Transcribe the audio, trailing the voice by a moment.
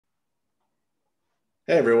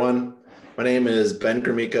Hey everyone, my name is Ben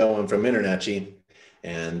Grimico. I'm from InterNACHI,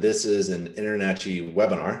 and this is an InterNACHI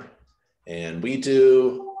webinar. And we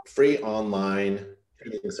do free online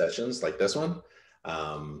training sessions like this one,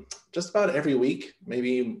 just about every week,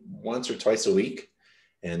 maybe once or twice a week.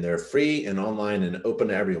 And they're free and online and open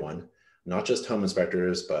to everyone, not just home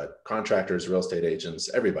inspectors, but contractors, real estate agents,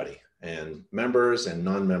 everybody, and members and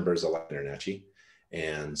non-members alike InterNACHI.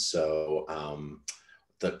 And so,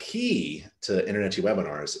 the key to InterNACHI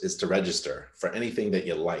webinars is to register for anything that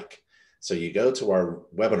you like. So you go to our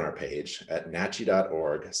webinar page at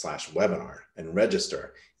nachi.org/webinar and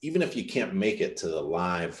register, even if you can't make it to the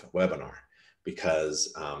live webinar,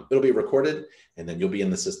 because it'll be recorded and then you'll be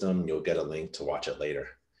in the system and you'll get a link to watch it later.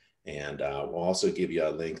 And we'll also give you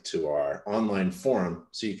a link to our online forum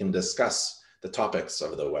so you can discuss the topics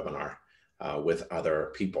of the webinar with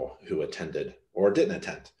other people who attended or didn't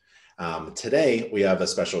attend. Today, we have a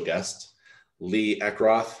special guest, Lee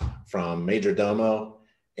Eckroth from Majordomo.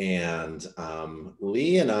 And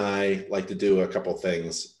Lee and I like to do a couple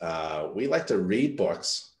things. We like to read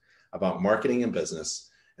books about marketing and business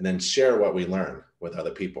and then share what we learn with other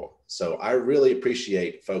people. So I really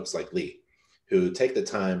appreciate folks like Lee who take the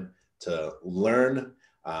time to learn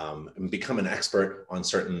and become an expert on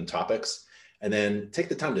certain topics and then take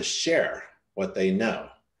the time to share what they know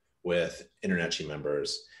with InterNACHI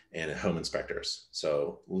members and home inspectors.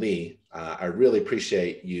 So Lee, I really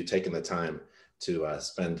appreciate you taking the time to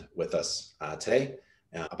spend with us today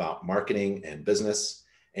about marketing and business.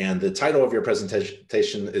 And the title of your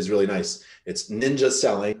presentation is really nice. It's Ninja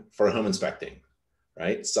Selling for Home Inspecting,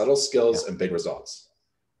 right? Subtle skills and big results.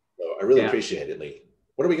 So I really appreciate it, Lee.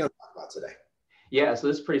 What are we going to talk about today? Yeah, so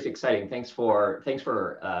this is pretty exciting. Thanks for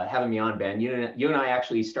having me on, Ben. You and I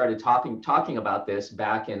actually started talking about this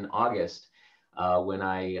back in August when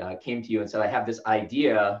I came to you and said I have this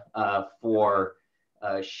idea for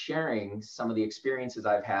sharing some of the experiences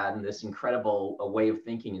I've had in this incredible way of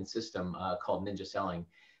thinking and system called Ninja Selling.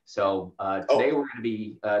 So today we're going to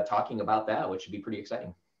be talking about that, which should be pretty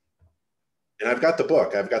exciting. And I've got the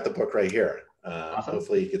book. I've got the book right here. Awesome.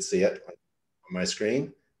 Hopefully you can see it on my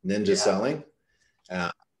screen, Ninja Selling.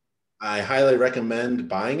 I highly recommend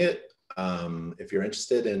buying it if you're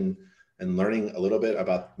interested in learning a little bit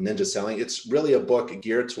about ninja selling. It's really a book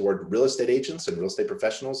geared toward real estate agents and real estate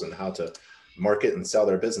professionals and how to market and sell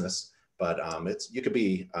their business. But you could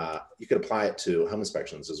apply it to home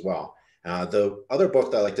inspections as well. The other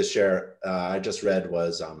book that I like to share, I just read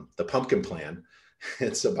was The Pumpkin Plan.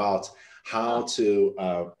 It's about how to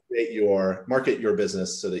market your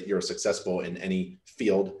business so that you're successful in any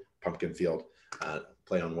field, pumpkin field,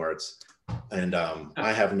 play on words. And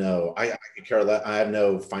I have no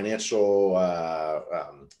financial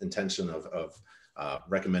intention of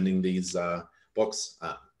recommending these books.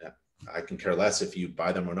 I can care less if you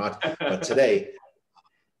buy them or not. But today,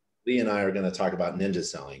 Lee and I are going to talk about ninja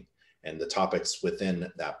selling and the topics within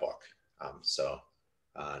that book.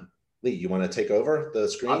 Lee, you want to take over the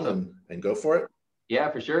screen and go for it? Yeah,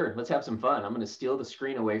 for sure. Let's have some fun. I'm going to steal the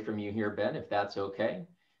screen away from you here, Ben, if that's okay.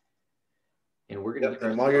 And we're going to.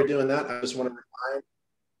 And while you're doing that, I just want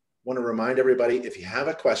to remind everybody, if you have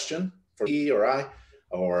a question for me or I,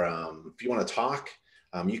 or if you want to talk,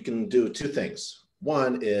 you can do two things.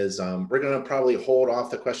 One is we're going to probably hold off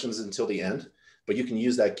the questions until the end, but you can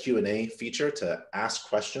use that Q&A feature to ask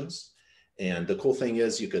questions. And the cool thing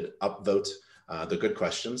is you could upvote the good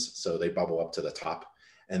questions so they bubble up to the top.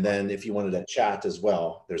 And then if you wanted to chat as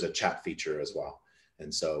well, there's a chat feature as well.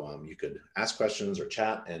 And so you could ask questions or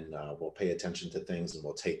chat, and we'll pay attention to things, and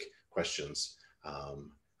we'll take questions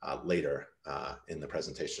later in the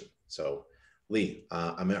presentation. So Lee,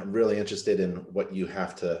 I'm really interested in what you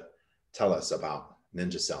have to tell us about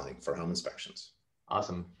ninja selling for home inspections.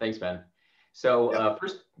 Awesome. Thanks, Ben. So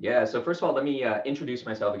first of all, let me introduce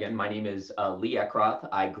myself again. My name is Lee Eckroth.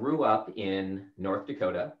 I grew up in North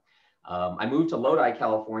Dakota. I moved to Lodi,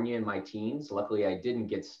 California in my teens. Luckily, I didn't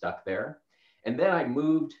get stuck there. And then I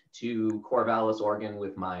moved to Corvallis, Oregon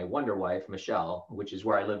with my wonder wife, Michelle, which is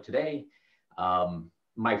where I live today.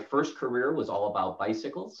 My first career was all about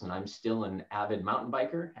bicycles, and I'm still an avid mountain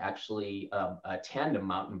biker, actually a tandem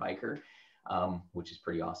mountain biker, which is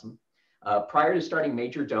pretty awesome. Prior to starting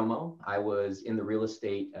Majordomo, I was in the real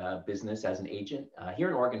estate business as an agent here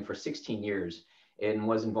in Oregon for 16 years and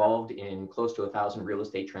was involved in close to 1,000 real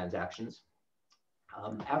estate transactions.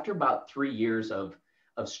 After about 3 years of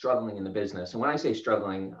struggling in the business. And when I say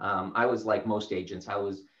struggling, I was like most agents. I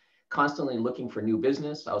was constantly looking for new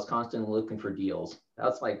business. I was constantly looking for deals.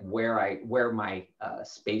 That's like where my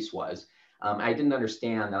space was. I didn't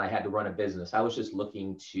understand that I had to run a business. I was just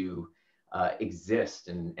looking to exist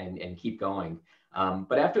and keep going.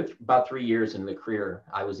 But after about 3 years in the career,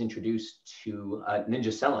 I was introduced to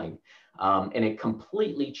ninja selling, and it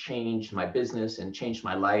completely changed my business and changed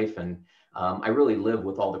my life. And I really live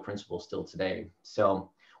with all the principles still today.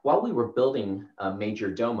 So while we were building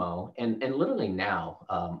Majordomo, and literally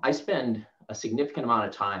now, I spend a significant amount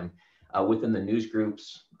of time within the news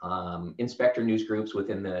groups, inspector news groups,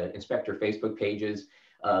 within the inspector Facebook pages,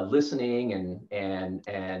 listening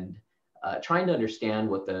and trying to understand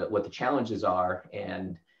what the challenges are.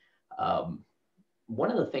 And one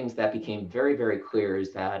of the things that became very, very clear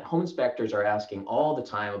is that home inspectors are asking all the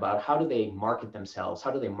time about how do they market themselves,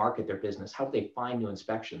 how do they market their business, how do they find new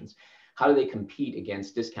inspections, how do they compete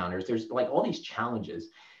against discounters. There's like all these challenges.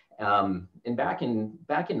 And back in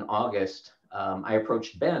August, I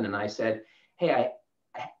approached Ben and I said, hey,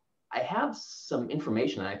 I have some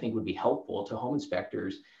information that I think would be helpful to home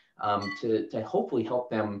inspectors to hopefully help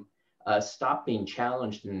them stop being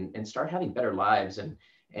challenged and start having better lives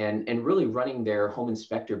and really running their home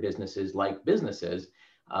inspector businesses like businesses.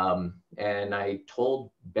 And I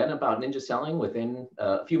told Ben about ninja selling. Within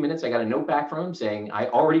a few minutes, I got a note back from him saying, I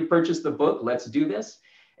already purchased the book, let's do this.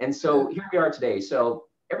 And so here we are today. So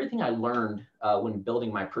everything I learned when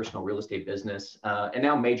building my personal real estate business, and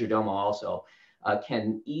now Majordomo also,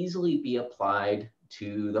 can easily be applied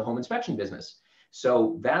to the home inspection business.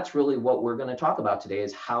 So that's really what we're going to talk about today,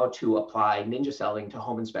 is how to apply ninja selling to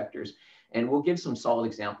home inspectors. And we'll give some solid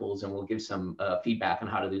examples and we'll give some feedback on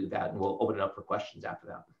how to do that. And we'll open it up for questions after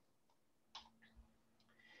that.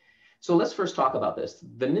 So let's first talk about this.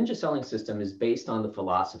 The ninja selling system is based on the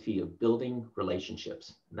philosophy of building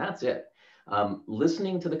relationships. And that's it.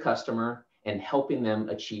 Listening to the customer and helping them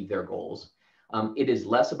achieve their goals. It is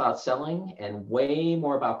less about selling and way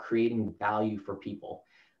more about creating value for people.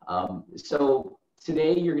 So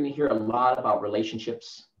today you're going to hear a lot about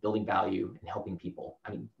relationships, building value, and helping people.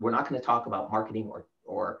 I mean, we're not going to talk about marketing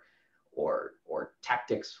or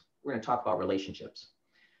tactics. We're going to talk about relationships.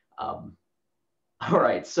 All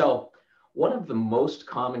right. So one of the most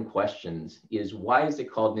common questions is, why is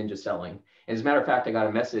it called ninja selling? As a matter of fact, I got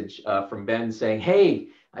a message from Ben saying, hey,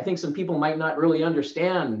 I think some people might not really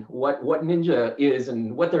understand what ninja is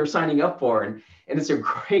and what they're signing up for. And it's a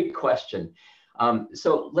great question.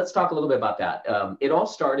 So let's talk a little bit about that. It all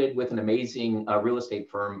started with an amazing real estate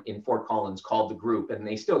firm in Fort Collins called The Group, and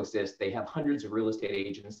they still exist. They have hundreds of real estate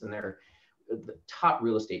agents, and they're the top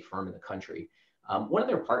real estate firm in the country. One of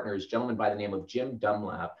their partners, a gentleman by the name of Jim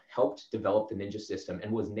Dunlap, helped develop the ninja system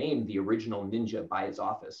and was named the original ninja by his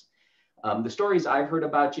office. The stories I've heard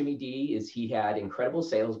about Jimmy D is he had incredible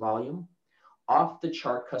sales volume, off the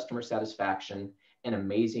chart customer satisfaction, and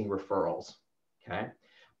amazing referrals. Okay.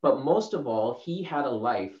 But most of all, he had a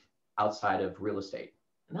life outside of real estate.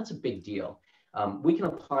 And that's a big deal. We can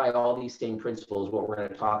apply all these same principles, what we're going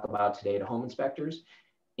to talk about today, to home inspectors.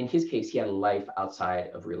 In his case, he had a life outside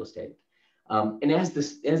of real estate. And as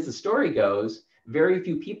the story goes, very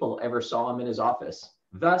few people ever saw him in his office.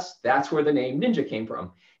 Thus, that's where the name ninja came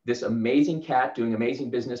from. This amazing cat doing amazing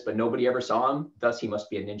business, but nobody ever saw him. Thus, he must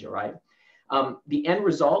be a ninja, right? The end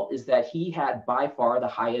result is that he had by far the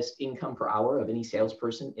highest income per hour of any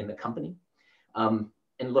salesperson in the company.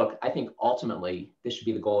 And look, I think ultimately this should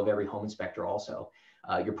be the goal of every home inspector also.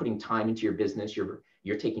 You're putting time into your business,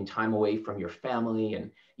 you're taking time away from your family,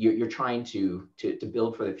 and you're trying to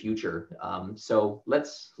build for the future. So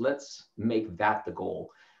let's make that the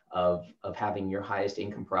goal of having your highest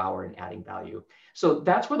income per hour and adding value. So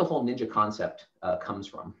that's where the whole ninja concept comes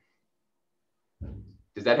from.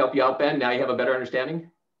 Does that help you out, Ben? Now you have a better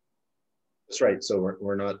understanding? That's right. So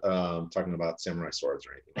we're not talking about samurai swords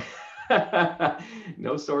or anything.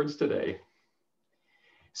 No swords today.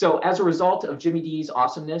 So as a result of Jimmy D's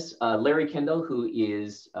awesomeness, Larry Kendall, who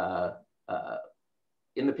is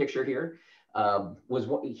in the picture here,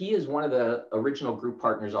 he is one of the original group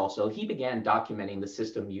partners also. He began documenting the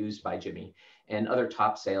system used by Jimmy and other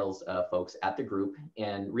top sales folks at the group.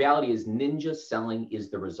 And reality is ninja selling is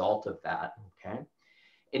the result of that, okay?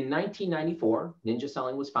 In 1994, Ninja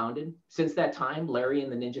Selling was founded. Since that time, Larry and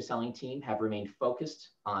the Ninja Selling team have remained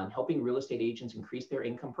focused on helping real estate agents increase their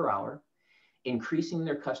income per hour, increasing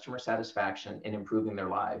their customer satisfaction, and improving their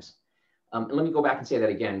lives. And let me go back and say that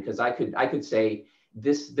again, because I could say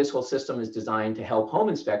this whole system is designed to help home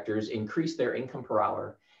inspectors increase their income per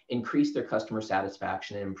hour, increase their customer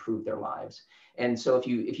satisfaction, and improve their lives. And so if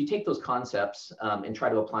you take those concepts and try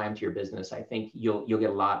to apply them to your business, I think you'll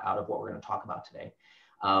get a lot out of what we're going to talk about today.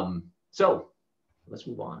 So let's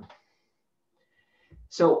move on.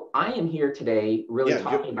 So I am here today really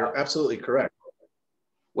talking about— You're absolutely correct.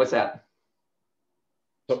 What's that?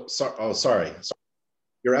 Sorry.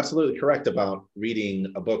 You're absolutely correct about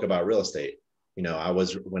reading a book about real estate. you know,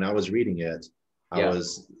 when I was reading it, I Yeah.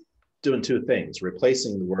 was doing two things: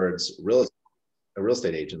 replacing the words real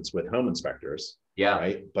estate agents with home inspectors, Yeah.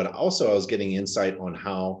 right? But also I was getting insight on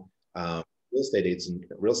how real estate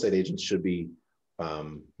agents should be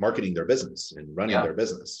marketing their business and running their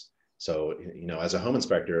business. So, you know, as a home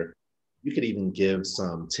inspector, you could even give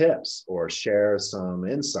some tips or share some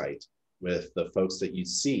insight with the folks that you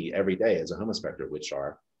see every day as a home inspector, which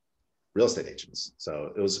are real estate agents.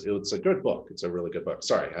 So it was a good book. It's a really good book.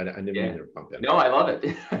 Sorry, I didn't mean to pump in. No, I love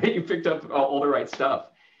it. You picked up all the right stuff.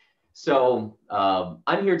 So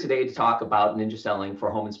I'm here today to talk about ninja selling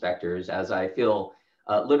for home inspectors, as I feel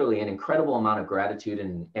literally an incredible amount of gratitude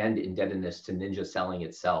and indebtedness to ninja selling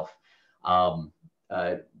itself.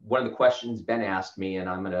 One of the questions Ben asked me, and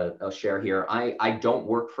I'll share here, I don't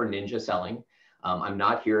work for ninja selling. I'm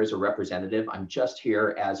not here as a representative. I'm just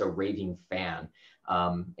here as a raving fan,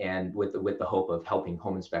 and with the hope of helping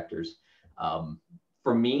home inspectors.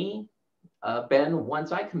 For me, Ben,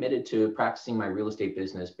 once I committed to practicing my real estate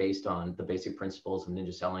business based on the basic principles of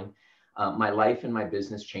ninja selling, my life and my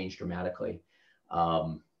business changed dramatically.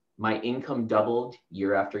 My income doubled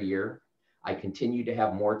year after year. I continued to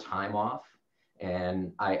have more time off,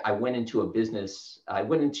 and I went into a business. I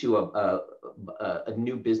went into a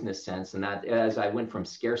new business sense, and that as I went from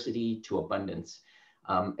scarcity to abundance.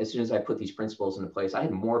 As soon as I put these principles into place, I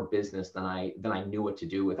had more business than I knew what to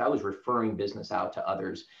do with. I was referring business out to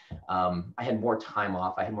others. I had more time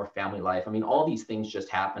off. I had more family life. I mean, all these things just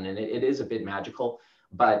happen, and it is a bit magical,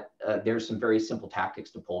 but there's some very simple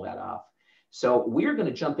tactics to pull that off. So we're going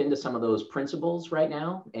to jump into some of those principles right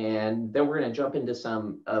now, and then we're going to jump into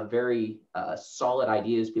some very solid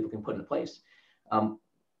ideas people can put into place.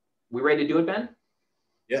 We ready to do it, Ben?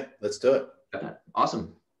 Yeah, let's do it. Okay,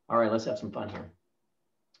 awesome. All right, let's have some fun here.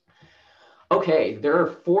 Okay, there are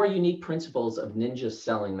 4 unique principles of ninja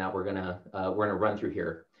selling that we're gonna run through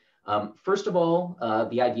here. First of all,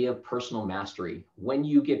 the idea of personal mastery. When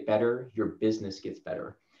you get better, your business gets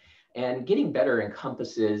better. And getting better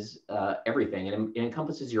encompasses everything. It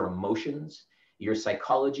encompasses your emotions, your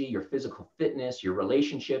psychology, your physical fitness, your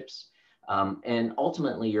relationships, and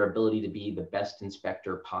ultimately your ability to be the best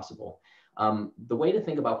inspector possible. The way to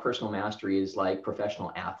think about personal mastery is like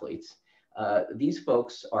professional athletes. These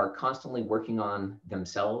folks are constantly working on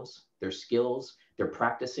themselves, their skills, they're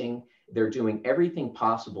practicing, they're doing everything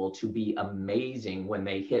possible to be amazing when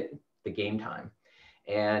they hit the game time.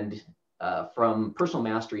 And from personal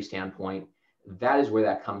mastery standpoint, that is where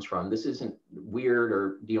that comes from. This isn't weird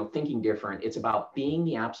or thinking different. It's about being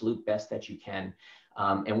the absolute best that you can.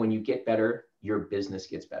 And when you get better, your business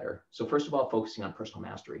gets better. So first of all, focusing on personal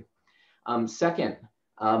mastery. Second,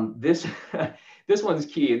 this one's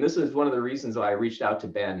key, and this is one of the reasons why I reached out to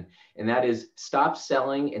Ben, and that is stop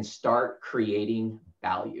selling and start creating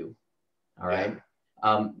value. All right.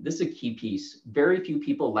 This is a key piece. Very few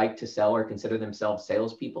people like to sell or consider themselves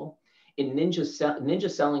salespeople. In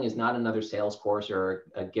ninja selling is not another sales course or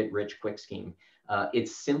a get rich quick scheme.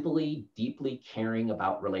 It's simply deeply caring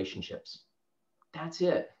about relationships. That's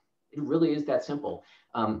it. It really is that simple.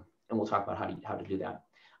 And we'll talk about how to do that.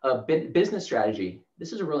 Business strategy.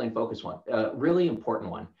 This is a really really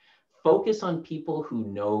important one. Focus on people who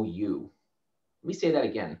know you. Let me say that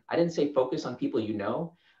again. I didn't say focus on people you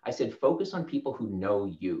know. I said focus on people who know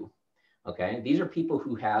you. Okay. These are people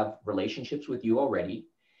who have relationships with you already.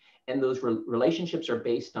 And those relationships are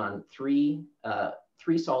based on three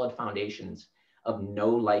solid foundations of know,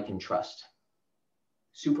 like, and trust.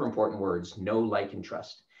 Super important words: know, like, and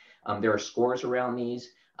trust. There are scores around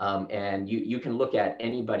these. And you can look at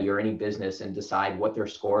anybody or any business and decide what their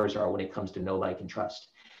scores are when it comes to know, like, and trust.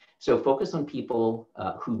 So focus on people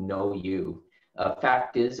who know you.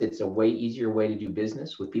 Fact is, it's a way easier way to do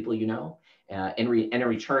business with people you know. In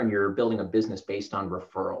return, you're building a business based on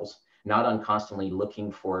referrals, not on constantly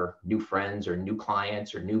looking for new friends or new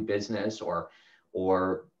clients or new business or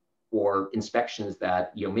inspections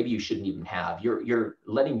that maybe you shouldn't even have. You're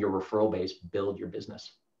letting your referral base build your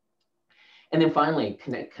business. And then finally,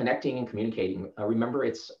 connecting and communicating. Remember,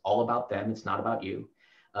 it's all about them. It's not about you.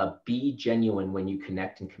 Be genuine when you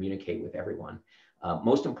connect and communicate with everyone.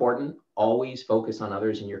 Most important, always focus on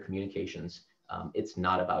others in your communications. It's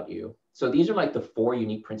not about you. So these are like the 4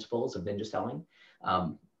 unique principles of ninja selling.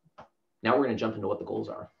 Now we're going to jump into what the goals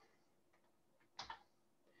are.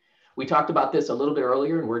 We talked about this a little bit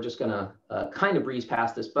earlier, and we're just going to kind of breeze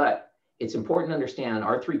past this, but it's important to understand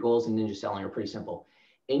our 3 goals in ninja selling are pretty simple.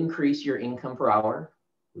 Increase your income per hour.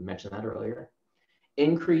 We mentioned that earlier.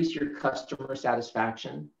 Increase your customer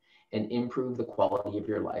satisfaction and improve the quality of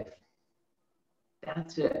your life.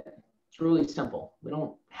 That's it. It's really simple. We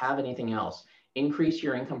don't have anything else. increase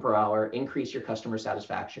your income per hour, increase your customer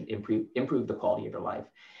satisfaction, improve the quality of your life.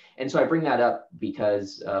 And so I bring that up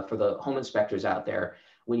because for the home inspectors out there,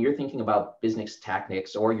 when you're thinking about business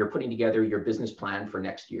tactics or you're putting together your business plan for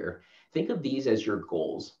next year, think of these as your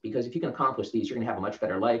goals, because if you can accomplish these, you're going to have a much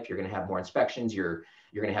better life. You're going to have more inspections. You're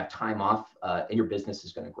going to have time off, and your business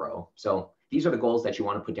is going to grow. So these are the goals that you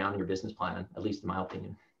want to put down in your business plan, at least in my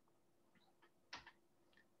opinion.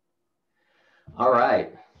 All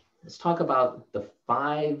right, let's talk about the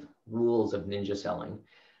 5 rules of ninja selling.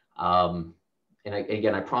 And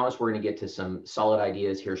again, I promise we're going to get to some solid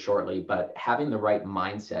ideas here shortly, but having the right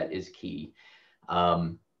mindset is key.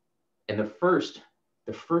 And the first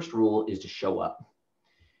rule is to show up.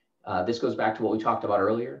 This goes back to what we talked about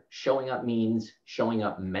earlier. Showing up means showing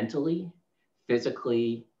up mentally,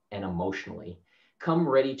 physically, and emotionally. Come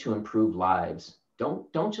ready to improve lives.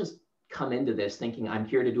 Don't just come into this thinking I'm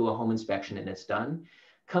here to do a home inspection and it's done.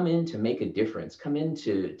 Come in to make a difference. Come in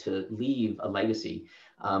to leave a legacy.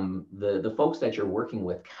 The folks that you're working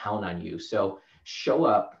with count on you. So show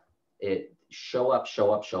up, show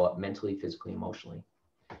up mentally, physically, emotionally.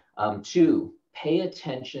 2, pay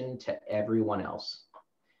attention to everyone else.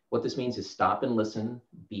 What this means is stop and listen,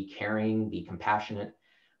 be caring, be compassionate.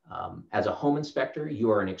 As a home inspector,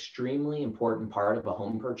 you are an extremely important part of a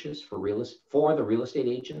home purchase for the real estate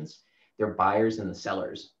agents, their buyers and the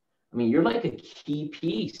sellers. I mean, you're like a key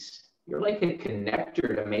piece. You're like a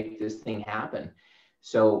connector to make this thing happen.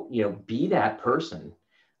 So, be that person.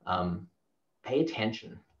 Pay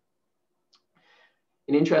attention.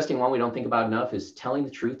 An interesting one we don't think about enough is telling the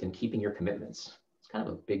truth and keeping your commitments. It's kind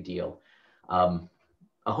of a big deal. A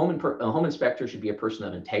home inspector should be a person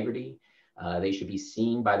of integrity. They should be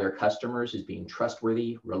seen by their customers as being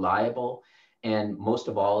trustworthy, reliable, and most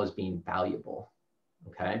of all, as being valuable.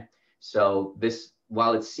 Okay. So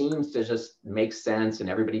while it seems to just make sense and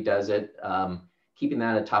everybody does it, keeping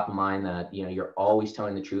that at top of mind that, you're always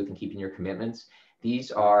telling the truth and keeping your commitments.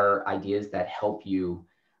 These are ideas that help you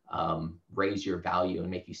raise your value and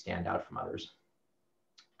make you stand out from others.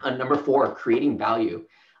 Number 4, creating value.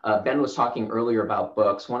 Ben was talking earlier about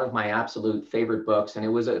books. One of my absolute favorite books, and it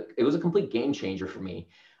was a complete game changer for me,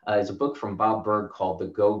 is a book from Bob Berg called The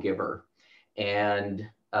Go-Giver. And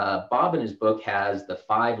Bob in his book has the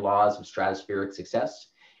 5 laws of stratospheric success.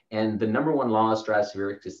 And the number 1 law of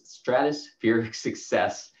stratospheric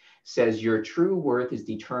success says your true worth is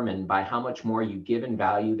determined by how much more you give in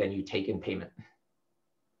value than you take in payment.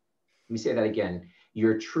 Let me say that again.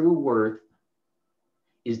 Your true worth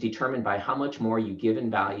is determined by how much more you give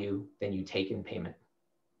in value than you take in payment.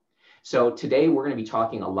 So today we're going to be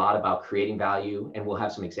talking a lot about creating value, and we'll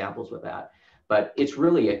have some examples with that. But it's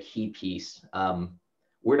really a key piece.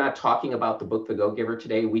 We're not talking about the book, The Go-Giver,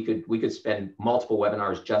 today. We could spend multiple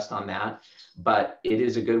webinars just on that, but it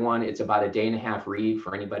is a good one. It's about a day-and-a-half read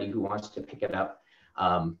for anybody who wants to pick it up.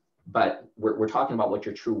 But we're talking about what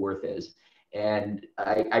your true worth is. And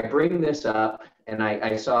I bring this up, and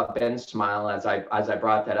I saw Ben smile as I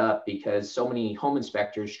brought that up, because so many home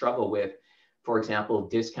inspectors struggle with, for example,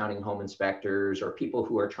 discounting home inspectors or people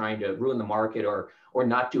who are trying to ruin the market or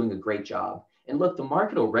not doing a great job. And look, the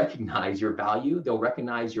market will recognize your value. They'll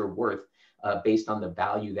recognize your worth based on the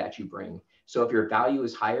value that you bring. So if your value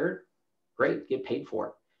is higher, great, get paid for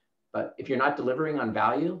it. But if you're not delivering on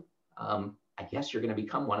value, I guess you're going to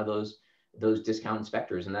become one of those discount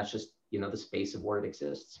inspectors, and that's just the space of where it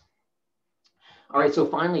exists. All right, so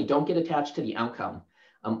finally, don't get attached to the outcome.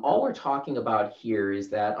 All we're talking about here is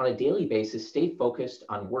that on a daily basis, stay focused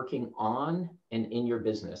on working on and in your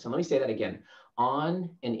business. And let me say that again, on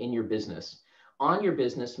and in your business. On your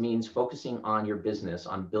business means focusing on your business,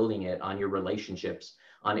 on building it, on your relationships,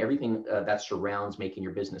 on everything that surrounds making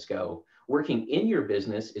your business go. Working in your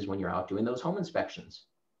business is when you're out doing those home inspections.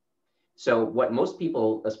 So what most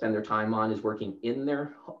people spend their time on is working in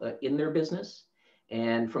their business.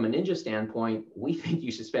 And from a ninja standpoint, we think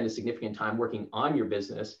you should spend a significant time working on your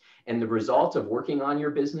business. And the result of working on your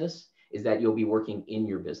business is that you'll be working in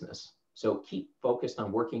your business. So keep focused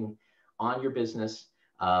on working on your business.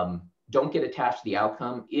 Don't get attached to the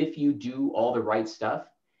outcome. If you do all the right stuff,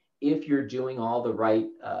 if you're doing all the right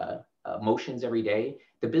motions every day,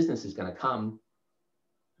 the business is going to come.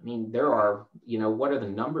 I mean, there are, what are the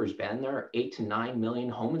numbers, Ben? There are 8 to 9 million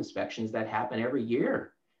home inspections that happen every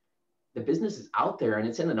year. The business is out there and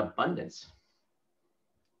it's in an abundance.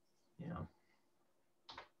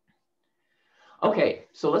 Okay,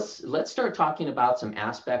 so let's start talking about some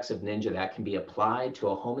aspects of Ninja that can be applied to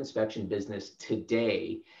a home inspection business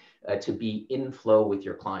today to be in flow with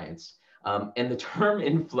your clients. And the term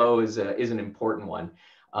in flow is an important one.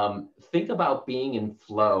 Think about being in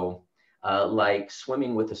flow like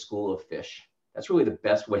swimming with a school of fish. That's really the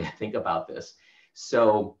best way to think about this.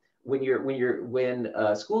 So when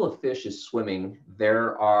a school of fish is swimming,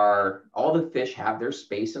 all the fish have their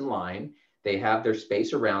space in line. They have their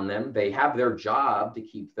space around them. They have their job to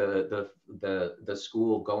keep the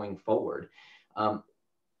school going forward.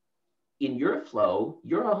 In your flow,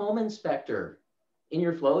 you're a home inspector. In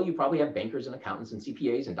your flow, you probably have bankers and accountants and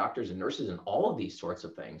CPAs and doctors and nurses and all of these sorts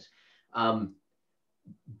of things.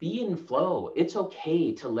 Be in flow. It's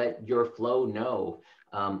okay to let your flow know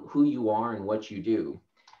who you are and what you do.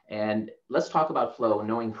 And let's talk about flow,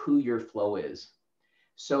 knowing who your flow is.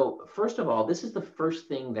 So first of all, this is the first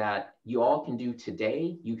thing that you all can do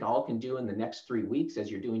today. You all can do in the next 3 weeks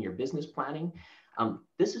as you're doing your business planning.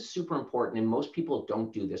 This is super important, and most people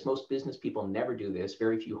don't do this. Most business people never do this.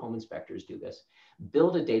 Very few home inspectors do this.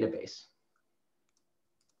 Build a database,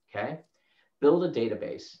 okay? Build a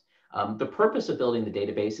database. The purpose of building the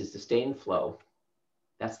database is to stay in flow.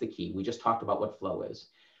 That's the key. We just talked about what flow is.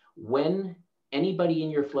 When anybody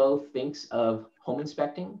in your flow thinks of home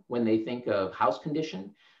inspecting, when they think of house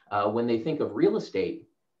condition, when they think of real estate,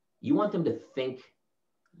 you want them to think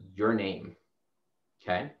your name,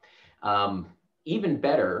 okay? Even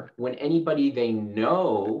better, when anybody they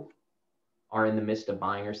know are in the midst of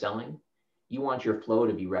buying or selling, you want your flow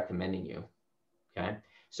to be recommending you, okay?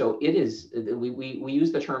 So it is, we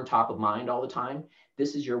use the term top of mind all the time.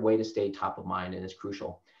 This is your way to stay top of mind, and it's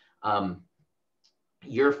crucial.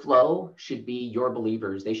 Your flow should be your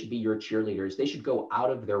believers. They should be your cheerleaders. They should go out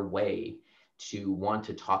of their way to want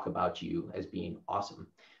to talk about you as being awesome.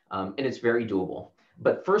 And it's very doable.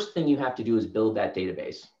 But first thing you have to do is build that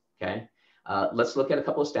database, okay? Let's look at a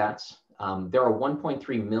couple of stats. There are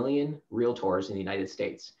 1.3 million realtors in the United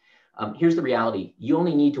States. Here's the reality. You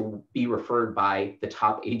only need to be referred by the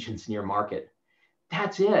top agents in your market.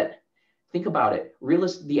 That's it. Think about it.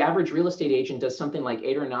 The average real estate agent does something like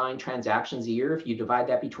 8 or 9 transactions a year. If you divide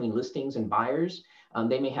that between listings and buyers,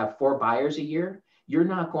 they may have 4 buyers a year. You're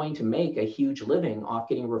not going to make a huge living off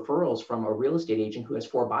getting referrals from a real estate agent who has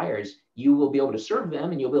 4 buyers. You will be able to serve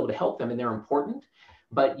them and you'll be able to help them, and they're important.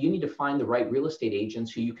 But you need to find the right real estate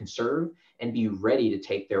agents who you can serve and be ready to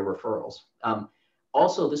take their referrals.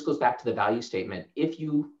 Also, this goes back to the value statement. If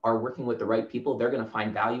you are working with the right people, they're going to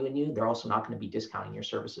find value in you. They're also not going to be discounting your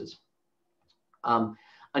services.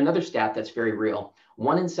 Another stat that's very real,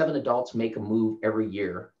 1 in 7 adults make a move every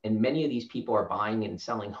year, and many of these people are buying and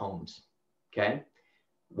selling homes, okay?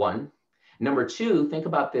 1. Number 2, think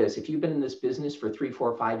about this. If you've been in this business for 3,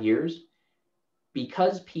 4, 5 years,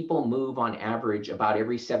 because people move on average about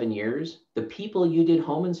every 7 years, the people you did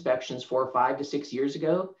home inspections for 5 to 6 years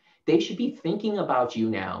ago, they should be thinking about you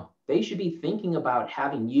now. They should be thinking about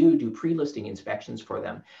having you do pre-listing inspections for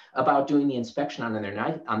them, about doing the inspection on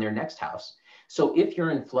their next house. So if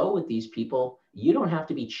you're in flow with these people, you don't have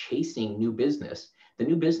to be chasing new business. The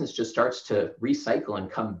new business just starts to recycle and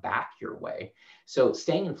come back your way. So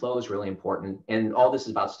staying in flow is really important. And all this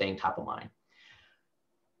is about staying top of mind.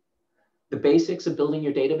 The basics of building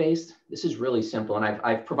your database, this is really simple. And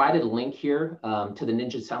I've provided a link here to the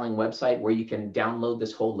Ninja Selling website where you can download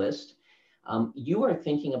this whole list. You are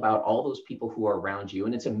thinking about all those people who are around you,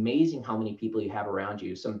 and it's amazing how many people you have around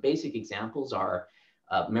you. Some basic examples are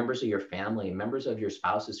members of your family, members of your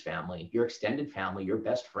spouse's family, your extended family, your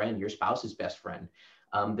best friend, your spouse's best friend,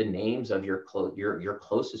 the names of your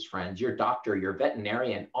closest friends, your doctor, your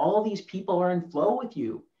veterinarian. All these people are in flow with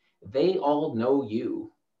you. They all know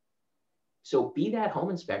you. So be that home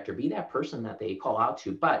inspector, be that person that they call out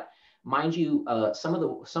to. But mind you, some of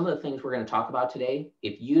the things we're going to talk about today,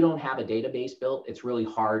 if you don't have a database built, it's really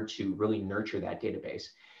hard to really nurture that database.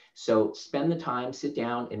 So spend the time, sit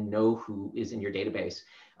down, and know who is in your database.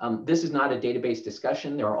 This is not a database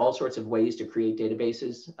discussion. There are all sorts of ways to create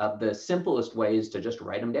databases. The simplest way is to just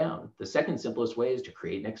write them down. The second simplest way is to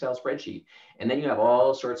create an Excel spreadsheet. And then you have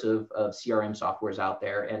all sorts of CRM softwares out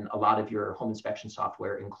there, and a lot of your home inspection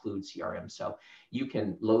software includes CRM. So you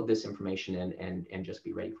can load this information in and just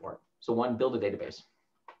be ready for it. So 1, build a database.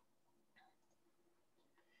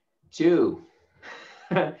 2,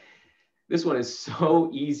 this one is so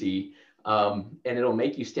easy, and it'll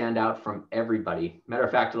make you stand out from everybody. Matter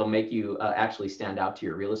of fact, it'll make you actually stand out to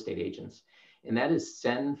your real estate agents. And that is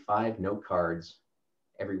send 5 note cards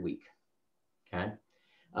every week, okay?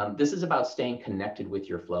 This is about staying connected with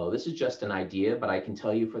your flow. This is just an idea, but I can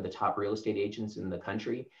tell you for the top real estate agents in the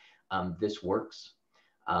country, this works.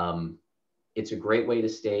 It's a great way to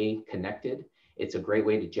stay connected. It's a great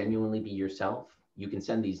way to genuinely be yourself. You can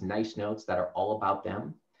send these nice notes that are all about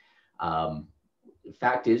them. The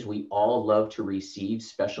fact is, we all love to receive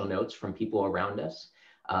special notes from people around us.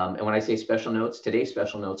 And when I say special notes, today's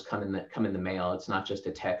special notes come in the mail. It's not just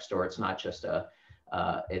a text, or it's not just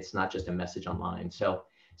a message online. So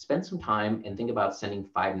spend some time and think about sending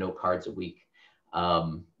 5 note cards a week.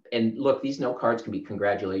 And look, these note cards can be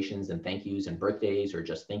congratulations and thank yous and birthdays, or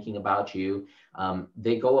just thinking about you.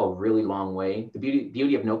 They go a really long way. The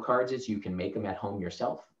beauty of note cards is you can make them at home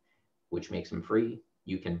yourself, which makes them free.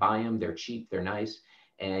 You can buy them, they're cheap, they're nice,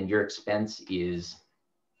 and your expense is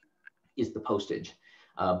the postage.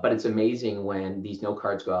 But it's amazing when these note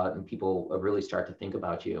cards go out and people really start to think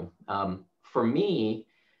about you. For me,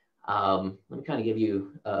 let me kind of give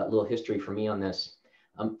you a little history for me on this.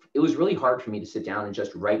 It was really hard for me to sit down and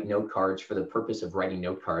just write note cards for the purpose of writing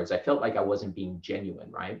note cards. I felt like I wasn't being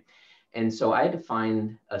genuine, right? And so I had to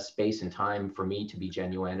find a space and time for me to be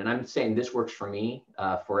genuine. And I'm saying this works for me.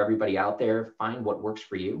 For everybody out there, find what works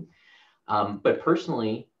for you. But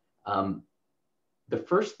personally, the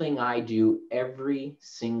first thing I do every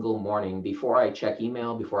single morning before I check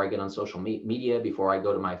email, before I get on social media, before I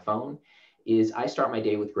go to my phone, is I start my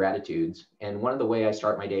day with gratitudes. And one of the way I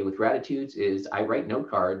start my day with gratitudes is I write note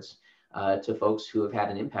cards to folks who have had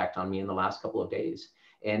an impact on me in the last couple of days.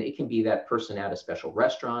 And it can be that person at a special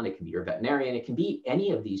restaurant, it can be your veterinarian, it can be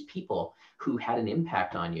any of these people who had an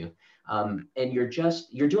impact on you. And you're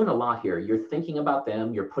doing a lot here. You're thinking about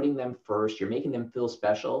them, you're putting them first, you're making them feel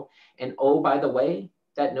special. And oh, by the way,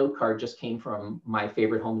 that note card just came from my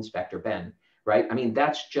favorite home inspector, Ben, right? I mean,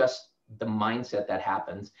 that's just the mindset that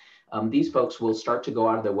happens. These folks will start to go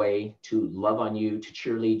out of their way to love on you, to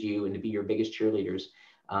cheerlead you, and to be your biggest cheerleaders.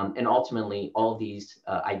 And ultimately, all of these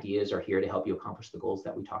ideas are here to help you accomplish the goals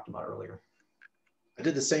that we talked about earlier. I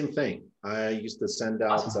did the same thing. I used to send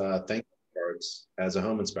out Awesome. thank you cards as a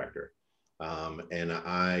home inspector. And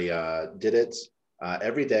I did it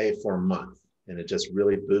every day for a month. And it just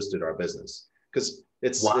really boosted our business. Because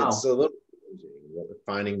it's Wow. a little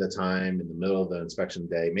finding the time in the middle of the inspection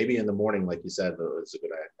day, maybe in the morning, like you said, it's a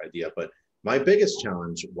good idea. But my biggest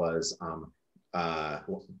challenge was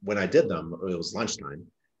when I did them, it was lunchtime.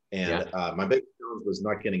 And Yeah. my biggest challenge was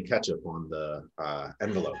not getting ketchup on the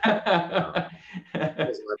envelope.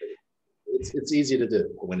 It's easy to do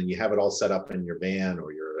when you have it all set up in your van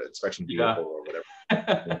or your inspection Yeah. vehicle or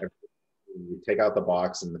whatever. You take out the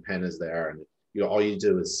box and the pen is there, and all you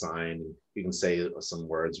do is sign. You can say some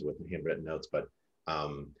words with handwritten notes, but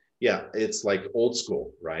yeah, it's like old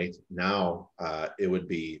school, right? Now it would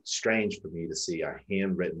be strange for me to see a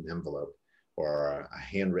handwritten envelope or a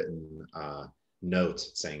handwritten note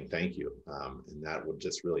saying thank you, and that would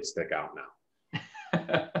just really stick out now.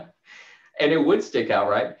 And it would stick out,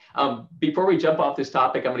 right? Before we jump off this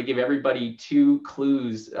topic, I'm going to give everybody 2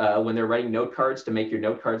 clues when they're writing note cards to make your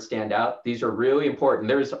note card stand out. These are really important.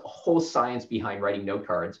 There's a whole science behind writing note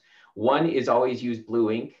cards. 1 is always use blue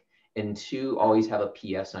ink, and 2, always have a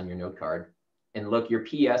PS on your note card. And look, your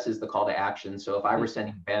PS is the call to action. So if I were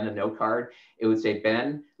sending Ben a note card, it would say,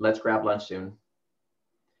 Ben, let's grab lunch soon.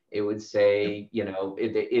 It would say, you know,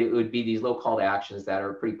 it would be these little call to actions that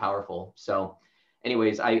are pretty powerful. So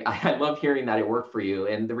anyways, I love hearing that it worked for you.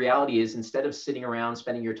 And the reality is, instead of sitting around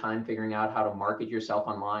spending your time figuring out how to market yourself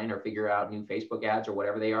online or figure out new Facebook ads or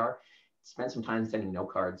whatever they are, spend some time sending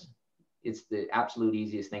note cards. It's the absolute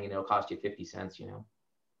easiest thing, and it'll cost you 50 cents, you know.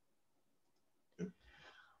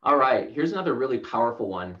 All right, here's another really powerful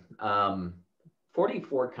one. 40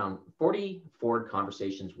 Ford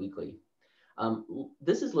conversations weekly.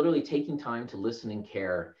 This is literally taking time to listen and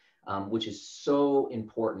care, which is so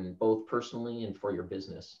important, both personally and for your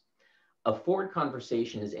business. A Ford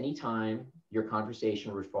conversation is any time your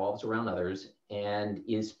conversation revolves around others and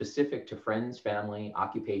is specific to friends, family,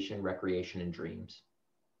 occupation, recreation, and dreams.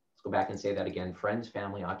 Let's go back and say that again: friends,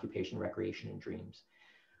 family, occupation, recreation, and dreams.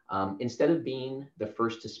 Instead of being the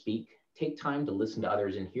first to speak, take time to listen to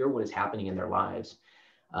others and hear what is happening in their lives.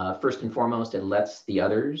 First and foremost, it lets the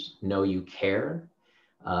others know you care.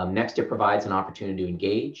 Next, it provides an opportunity to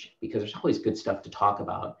engage, because there's always good stuff to talk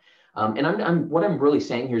about. And what I'm really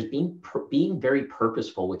saying here is being very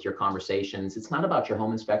purposeful with your conversations. It's not about your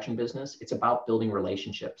home inspection business. It's about building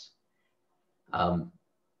relationships.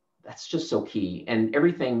 That's just so key. And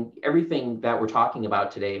everything that we're talking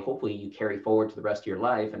about today, hopefully you carry forward to the rest of your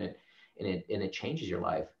life, and it changes your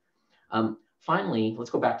life. Finally,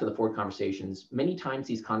 let's go back to the Ford conversations. Many times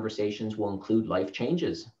these conversations will include life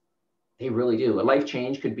changes. They really do. A life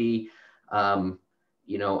change could be,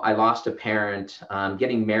 you know, I lost a parent,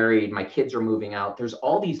 getting married, my kids are moving out. There's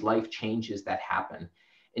all these life changes that happen.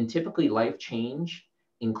 And typically life change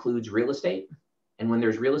includes real estate. And when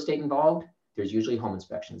there's real estate involved, there's usually home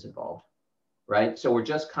inspections involved, right? So we're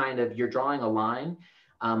just kind of, you're drawing a line,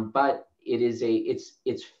 but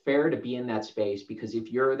it's fair to be in that space, because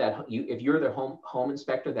if you're the home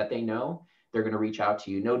inspector that they know, they're going to reach out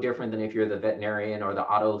to you. No different than if you're the veterinarian or the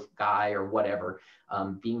auto guy or whatever.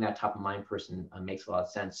 Being that top of mind person makes a lot of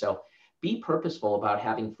sense. So be purposeful about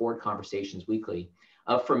having forward conversations weekly.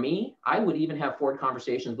 For me, I would even have forward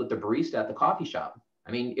conversations with the barista at the coffee shop.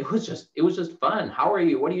 I mean, it was just fun. How are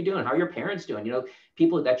you? What are you doing? How are your parents doing? You know,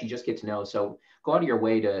 people that you just get to know. So go out of your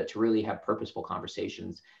way to really have purposeful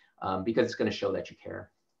conversations, because it's going to show that you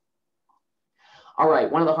care. All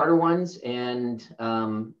right, one of the harder ones, and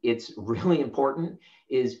it's really important,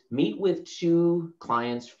 is meet with 2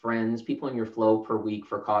 clients, friends, people in your flow per week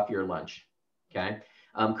for coffee or lunch. Okay.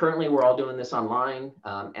 Currently, we're all doing this online.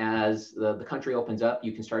 As the country opens up,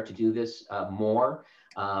 you can start to do this more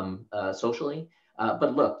socially.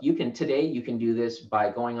 But look, today you can do this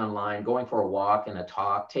by going online, going for a walk and a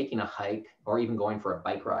talk, taking a hike, or even going for a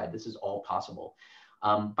bike ride. This is all possible.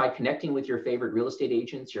 By connecting with your favorite real estate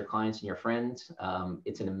agents, your clients, and your friends,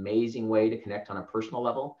 it's an amazing way to connect on a personal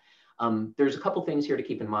level. There's a couple things here to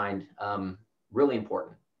keep in mind, really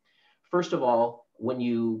important. First of all, when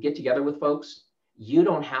you get together with folks, you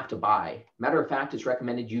don't have to buy. Matter of fact, it's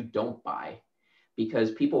recommended you don't buy,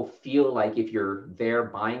 because people feel like if you're there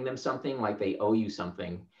buying them something, like they owe you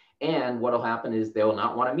something. And what'll happen is they'll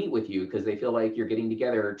not want to meet with you because they feel like you're getting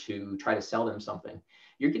together to try to sell them something.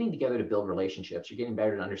 You're getting together to build relationships. You're getting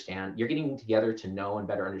better to understand. You're getting together to know and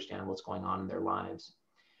better understand what's going on in their lives.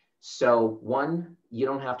 So 1, you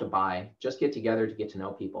don't have to buy. Just get together to get to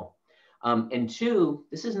know people. And 2,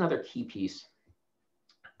 this is another key piece.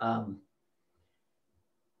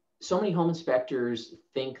 So many home inspectors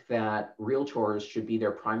think that realtors should be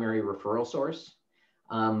their primary referral source.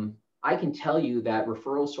 I can tell you that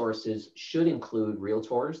referral sources should include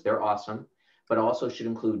realtors. They're awesome, but also should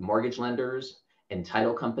include mortgage lenders and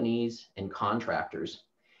title companies and contractors.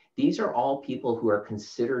 These are all people who are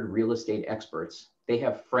considered real estate experts. They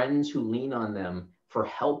have friends who lean on them for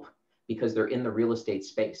help because they're in the real estate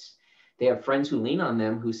space. They have friends who lean on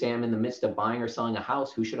them who say, I'm in the midst of buying or selling a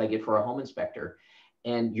house. Who should I get for a home inspector?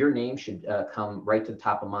 And your name should come right to the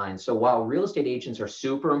top of mind. So while real estate agents are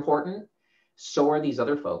super important, so are these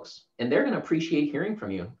other folks. And they're going to appreciate hearing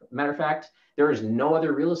from you. Matter of fact, there is no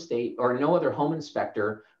other real estate or no other home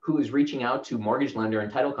inspector who is reaching out to mortgage lender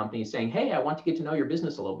and title companies saying, hey, I want to get to know your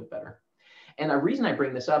business a little bit better. And the reason I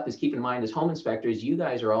bring this up is, keep in mind, as home inspectors, you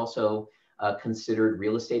guys are also considered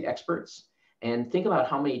real estate experts. And think about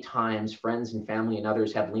how many times friends and family and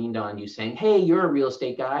others have leaned on you saying, hey, you're a real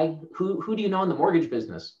estate guy. Who do you know in the mortgage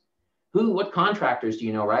business? What contractors do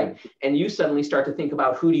you know, right? And you suddenly start to think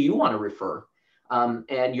about, who do you want to refer?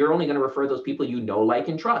 And you're only going to refer those people you know, like,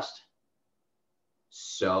 and trust.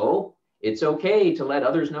 So it's okay to let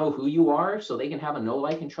others know who you are so they can have a know,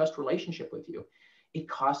 like, and trust relationship with you. It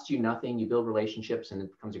costs you nothing. You build relationships and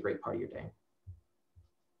it becomes a great part of your day.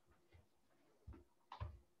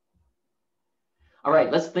 All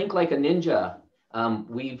right, let's think like a ninja.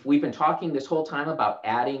 We've been talking this whole time about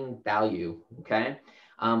adding value, okay?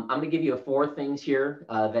 I'm gonna give you 4 things here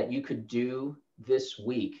that you could do this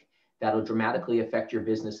week that'll dramatically affect your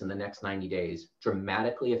business in the next 90 days.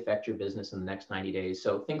 Dramatically affect your business in the next 90 days.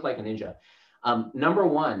 So think like a ninja. Number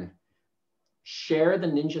 1, share the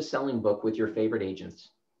Ninja Selling Book with your favorite agents,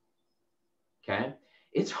 okay?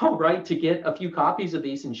 It's all right to get a few copies of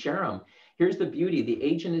these and share them. Here's the beauty. The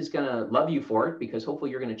agent is going to love you for it because hopefully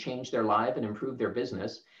you're going to change their life and improve their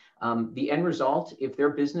business. The end result, if their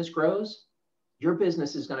business grows, your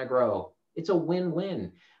business is going to grow. It's a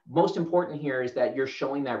win-win. Most important here is that you're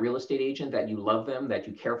showing that real estate agent that you love them, that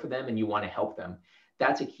you care for them, and you want to help them.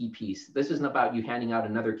 That's a key piece. This isn't about you handing out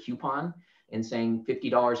another coupon and saying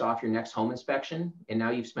 $50 off your next home inspection. And now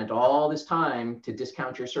you've spent all this time to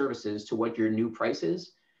discount your services to what your new price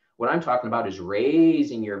is. What I'm talking about is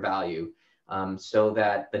raising your value. So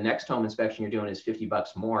that the next home inspection you're doing is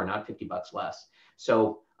 $50 more, not $50 less.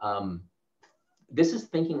 So this is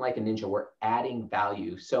thinking like a ninja. We're adding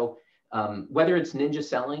value. So whether it's Ninja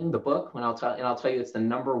Selling, the book, and I'll tell you it's the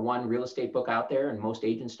 #1 real estate book out there, and most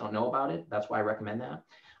agents don't know about it. That's why I recommend that.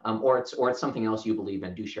 Or it's something else you believe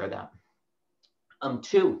in. Do share that.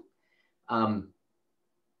 2.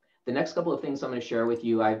 The next couple of things I'm going to share with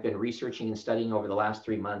you, I've been researching and studying over the last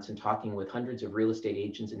 3 months and talking with hundreds of real estate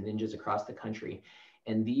agents and ninjas across the country.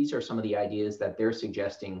 And these are some of the ideas that they're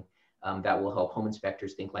suggesting that will help home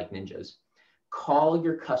inspectors think like ninjas. Call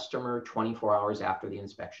your customer 24 hours after the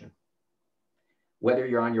inspection. Whether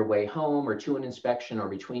you're on your way home or to an inspection or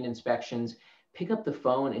between inspections, pick up the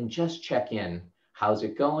phone and just check in. How's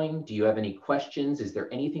it going? Do you have any questions? Is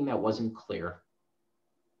there anything that wasn't clear?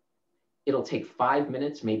 It'll take 5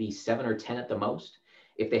 minutes, maybe 7 or 10 at the most.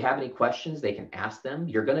 If they have any questions, they can ask them.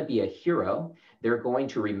 You're going to be a hero. They're going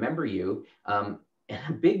to remember you. And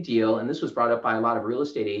a big deal, and this was brought up by a lot of real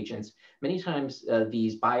estate agents, many times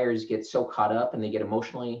these buyers get so caught up and they get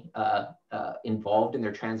emotionally involved in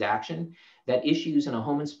their transaction that issues in a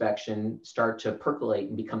home inspection start to percolate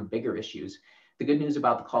and become bigger issues. The good news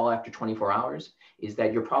about the call after 24 hours is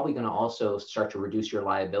that you're probably going to also start to reduce your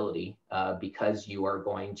liability because you are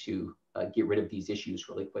going to get rid of these issues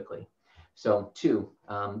really quickly. So 2,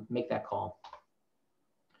 make that call.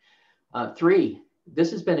 3,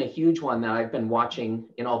 this has been a huge one that I've been watching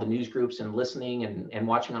in all the news groups and listening and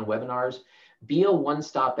watching on webinars. Be a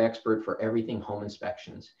one-stop expert for everything home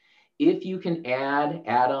inspections. If you can add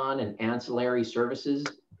add-on and ancillary services,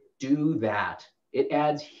 do that. It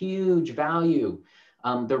adds huge value.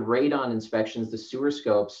 The radon inspections, the sewer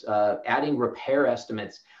scopes, adding repair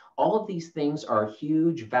estimates, all of these things are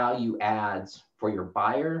huge value adds for your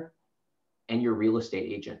buyer and your real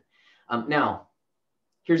estate agent. Now,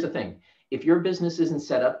 here's the thing. If your business isn't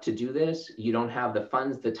set up to do this, you don't have the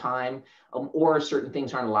funds, the time, or certain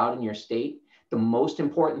things aren't allowed in your state, the most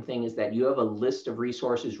important thing is that you have a list of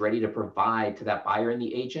resources ready to provide to that buyer and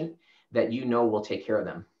the agent that you know will take care of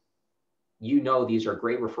them. You know these are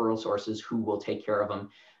great referral sources who will take care of them.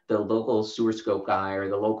 The local sewer scope guy or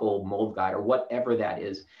the local mold guy or whatever that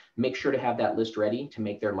is. Make sure to have that list ready to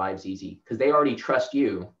make their lives easy because they already trust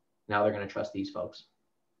you. Now they're going to trust these folks.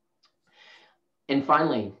 And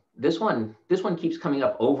finally, this one keeps coming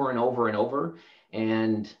up over and over and over.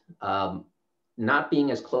 And not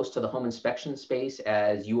being as close to the home inspection space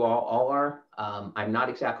as you all are, I'm not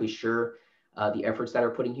exactly sure the efforts that are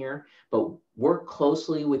putting here, but work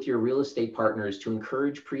closely with your real estate partners to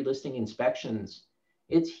encourage pre-listing inspections.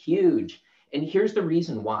 It's huge. And here's the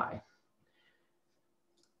reason why.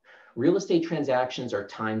 Real estate transactions are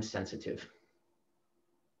time sensitive.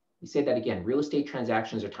 You say that again, real estate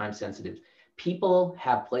transactions are time sensitive. People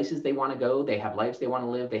have places they want to go, they have lives they want to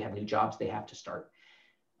live, they have new jobs they have to start.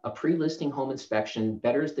 A pre-listing home inspection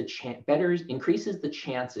increases the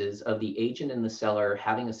chances of the agent and the seller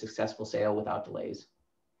having a successful sale without delays.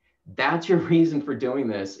 That's your reason for doing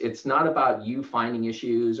this. It's not about you finding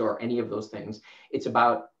issues or any of those things. It's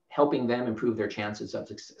about helping them improve their chances of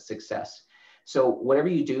success. So whatever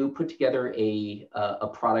you do, put together a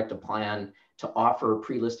product, a plan to offer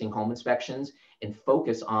pre-listing home inspections and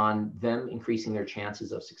focus on them increasing their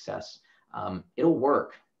chances of success. It'll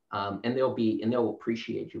work. And they'll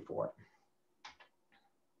appreciate you for it.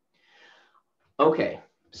 Okay,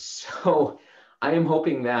 so I am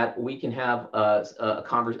hoping that we can have a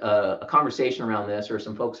conversation around this, or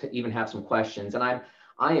some folks even have some questions. And I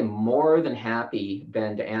am more than happy,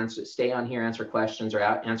 Ben, to stay on here, answer questions, or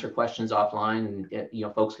answer questions offline.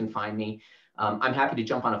 And folks can find me. I'm happy to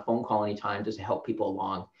jump on a phone call anytime just to help people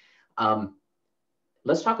along.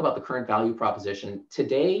 Let's talk about the current value proposition.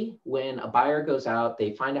 Today, when a buyer goes out,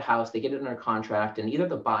 they find a house, they get it under contract, and either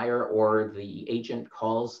the buyer or the agent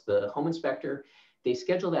calls the home inspector. They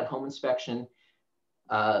schedule that home inspection.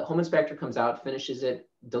 Home inspector comes out, finishes it,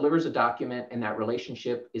 delivers a document, and that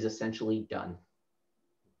relationship is essentially done.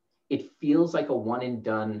 It feels like a one and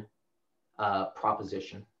done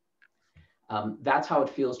proposition. That's how it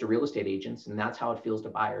feels to real estate agents, and that's how it feels to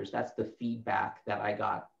buyers. That's the feedback that I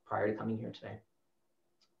got prior to coming here today.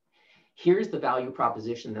 Here's the value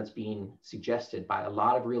proposition that's being suggested by a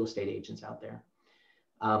lot of real estate agents out there.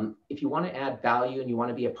 If you want to add value and you want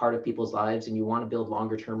to be a part of people's lives and you want to build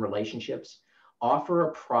longer term relationships, offer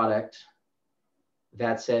a product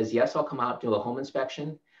that says, yes, I'll come out, do a home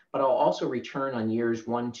inspection, but I'll also return on years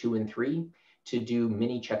 1, 2, and 3 to do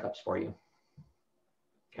mini checkups for you.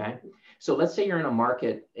 Okay. So let's say you're in a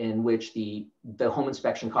market in which the home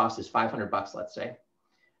inspection cost is $500, let's say.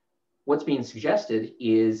 What's being suggested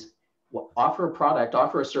is offer a product,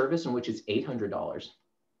 offer a service in which it's $800.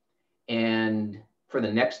 And for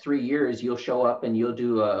the next 3 years, you'll show up and you'll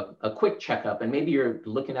do a quick checkup. And maybe you're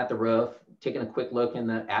looking at the roof, taking a quick look in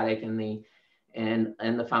the attic and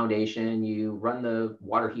the foundation. You run the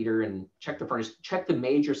water heater and check the furnace, check the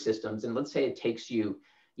major systems. And let's say it takes you,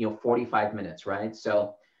 45 minutes, right?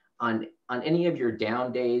 So on any of your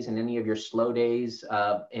down days and any of your slow days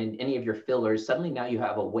and any of your fillers, suddenly now you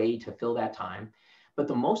have a way to fill that time. But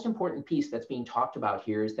the most important piece that's being talked about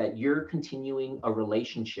here is that you're continuing a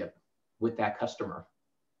relationship with that customer.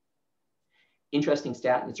 Interesting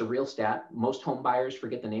stat, and it's a real stat. Most home buyers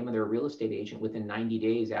forget the name of their real estate agent within 90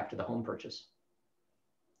 days after the home purchase.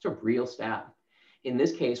 It's a real stat. In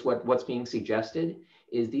this case, what's being suggested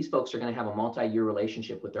is these folks are going to have a multi-year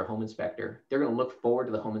relationship with their home inspector. They're going to look forward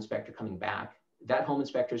to the home inspector coming back. that home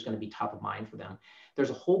inspector is going to be top of mind for them. There's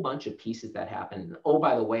a whole bunch of pieces that happen. Oh,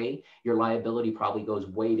 by the way, your liability probably goes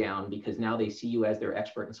way down because now they see you as their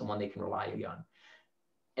expert and someone they can rely on.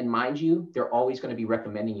 And mind you, they're always going to be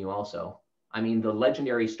recommending you also. I mean, the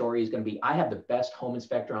legendary story is going to be, I have the best home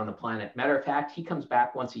inspector on the planet. Matter of fact, he comes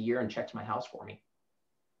back once a year and checks my house for me.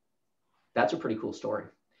 That's a pretty cool story.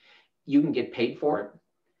 You can get paid for it.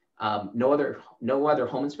 No other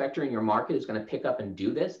home inspector in your market is going to pick up and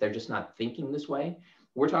do this. They're just not thinking this way.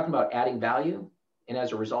 We're talking about adding value. And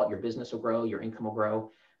as a result, your business will grow, your income will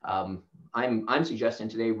grow. I'm suggesting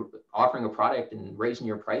today offering a product and raising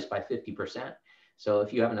your price by 50%. So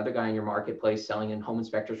if you have another guy in your marketplace selling in home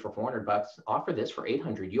inspectors for $400, offer this for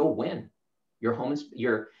 $800. You'll win. Your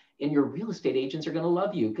real estate agents are going to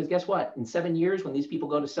love you, because guess what? In 7 years, when these people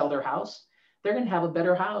go to sell their house, they're going to have a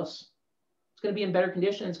better house. It's going to be in better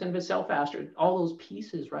condition. It's going to sell faster. All those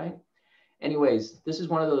pieces, right? Anyways, this is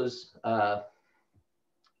one of those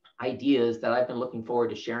ideas that I've been looking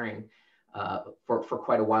forward to sharing for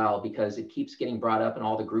quite a while, because it keeps getting brought up in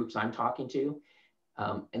all the groups I'm talking to.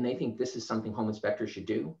 And they think this is something home inspectors should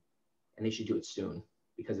do, and they should do it soon,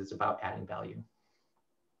 because it's about adding value.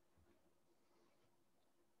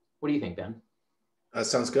 What do you think, Ben? That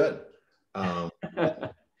sounds good.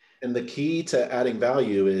 And the key to adding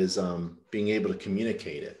value is being able to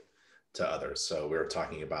communicate it to others. So we were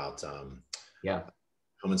talking about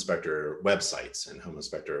home inspector websites and home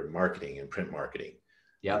inspector marketing and print marketing.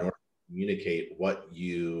 Yeah. In order to communicate what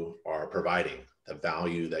you are providing, the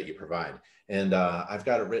value that you provide. And I've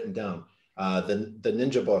got it written down. The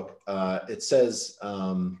Ninja book, it says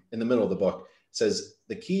in the middle of the book, it says,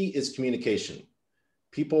 the key is communication.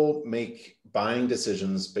 People make buying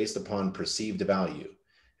decisions based upon perceived value.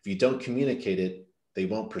 If you don't communicate it, they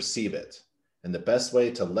won't perceive it. And the best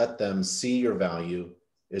way to let them see your value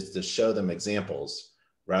is to show them examples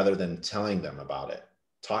rather than telling them about it.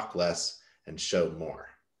 Talk less and show more.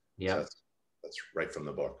 Yeah. So that's right from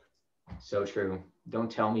the book. So true.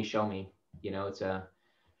 Don't tell me, show me. You know, it's a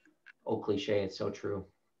old cliche. It's so true.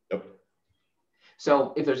 Yep.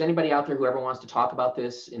 So if there's anybody out there who ever wants to talk about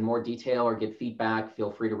this in more detail or get feedback,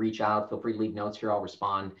 feel free to reach out. Feel free to leave notes here. I'll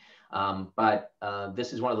respond. But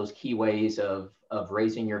this is one of those key ways of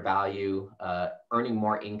raising your value, earning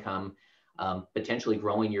more income, potentially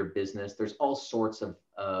growing your business. There's all sorts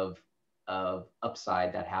of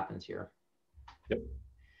upside that happens here. Yep.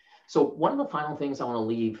 So one of the final things I want to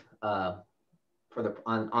leave on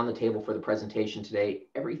the table for the presentation today,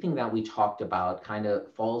 everything that we talked about kind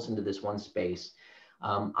of falls into this one space.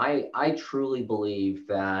 I truly believe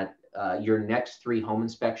that your next 3 home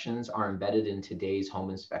inspections are embedded in today's home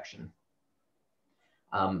inspection.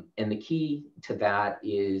 And the key to that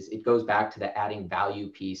is it goes back to the adding value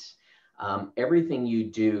piece. Everything you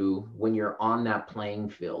do when you're on that playing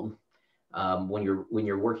field, when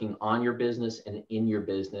you're working on your business and in your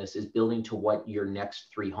business, is building to what your next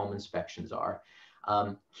 3 home inspections are.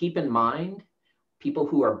 Keep in mind, people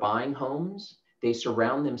who are buying homes, they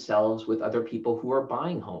surround themselves with other people who are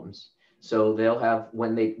buying homes. So they'll have,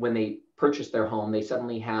 when they purchase their home, they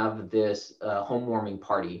suddenly have this home warming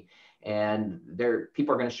party, and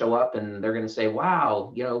people are going to show up and they're going to say,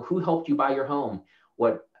 wow, you know, who helped you buy your home?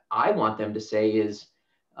 What I want them to say is,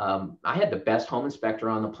 I had the best home inspector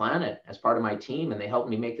on the planet as part of my team, and they helped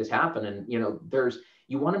me make this happen. And, you know,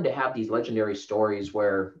 you want them to have these legendary stories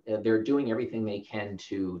where they're doing everything they can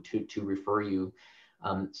to refer you.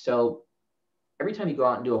 So every time you go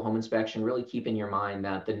out and do a home inspection, really keep in your mind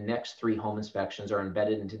that the next 3 home inspections are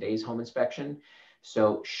embedded in today's home inspection.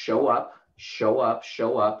 So show up, show up,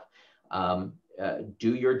 show up.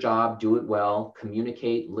 Do your job, do it well,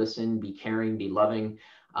 communicate, listen, be caring, be loving.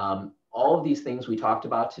 All of these things we talked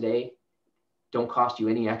about today don't cost you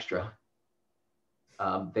any extra.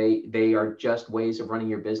 They are just ways of running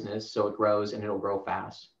your business so it grows, and it'll grow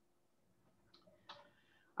fast.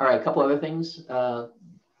 All right, a couple other things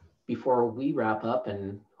before we wrap up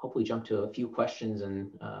and hopefully jump to a few questions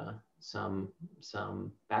and some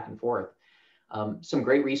back and forth. Some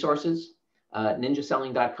great resources.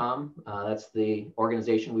 Ninjaselling.com, that's the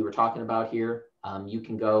organization we were talking about here. You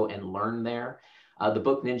can go and learn there. The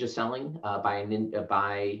book Ninja Selling by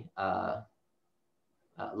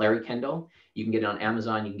Larry Kendall, you can get it on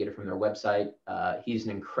Amazon. You can get it from their website. He's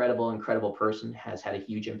an incredible person, has had a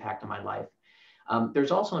huge impact on my life.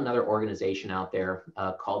 There's also another organization out there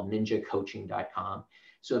called ninjacoaching.com.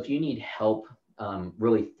 So if you need help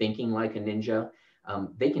really thinking like a ninja,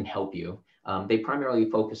 they can help you. They primarily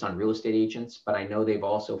focus on real estate agents, but I know they've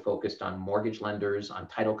also focused on mortgage lenders, on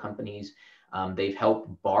title companies. They've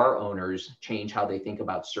helped bar owners change how they think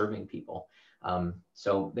about serving people.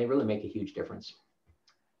 So they really make a huge difference.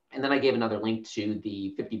 And then I gave another link to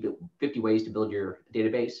the 50 ways to build your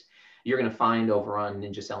database. You're going to find over on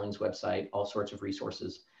Ninja Selling's website all sorts of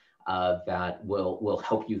resources that will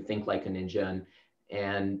help you think like a ninja.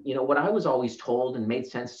 And you know what I was always told and made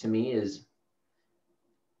sense to me is,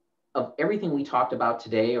 of everything we talked about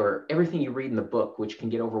today, or everything you read in the book, which can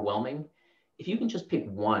get overwhelming, if you can just pick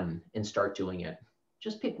one and start doing it,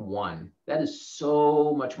 just pick one. That is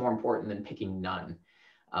so much more important than picking none,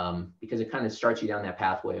 because it kind of starts you down that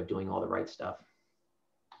pathway of doing all the right stuff.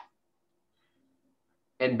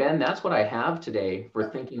 And Ben, that's what I have today for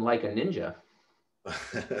thinking like a ninja.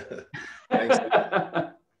 Thanks.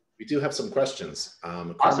 We do have some questions.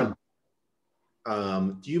 Awesome.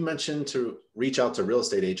 You mentioned to reach out to real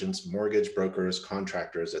estate agents, mortgage brokers,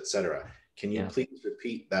 contractors, etc. Can you please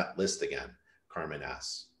repeat that list again? Carmen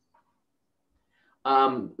asks.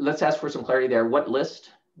 Let's ask for some clarity there. What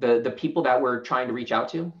list? The people that we're trying to reach out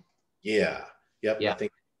to? Yeah. Yep. Yeah. I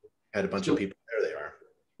think I had a bunch of people. There they are.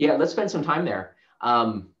 Yeah. Let's spend some time there.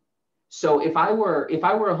 So if I were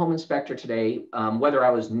a home inspector today, whether I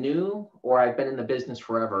was new or I've been in the business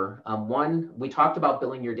forever, one, we talked about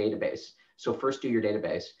building your database. So first, do your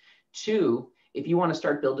database. Two, if you want to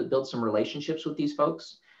start build some relationships with these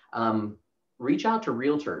folks, reach out to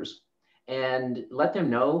realtors and let them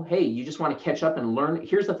know, hey, you just want to catch up and learn.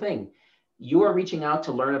 Here's the thing. You are reaching out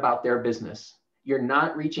to learn about their business. You're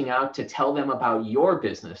not reaching out to tell them about your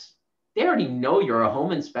business. They already know you're a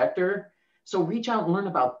home inspector. So reach out and learn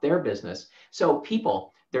about their business. So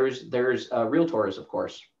people, there's realtors, of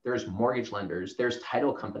course. There's mortgage lenders. There's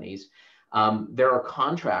title companies. There are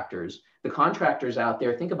contractors. The contractors out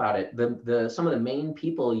there, think about it. Some of the main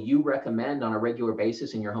people you recommend on a regular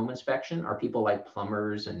basis in your home inspection are people like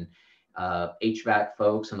plumbers and HVAC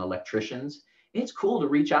folks and electricians. It's cool to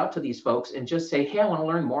reach out to these folks and just say, hey, I want to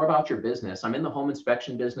learn more about your business. I'm in the home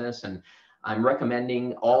inspection business, and I'm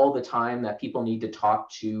recommending all the time that people need to talk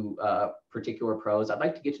to particular pros. I'd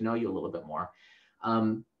like to get to know you a little bit more.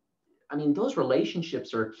 I mean, those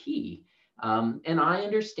relationships are key. And I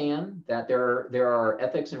understand that there are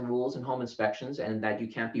ethics and rules in home inspections, and that you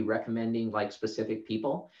can't be recommending like specific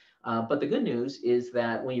people. But the good news is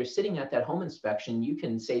that when you're sitting at that home inspection, you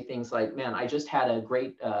can say things like, man, I just had a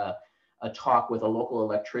great a talk with a local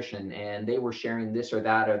electrician, and they were sharing this or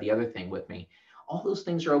that or the other thing with me. All those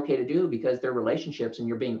things are okay to do because they're relationships, and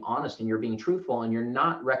you're being honest and you're being truthful, and you're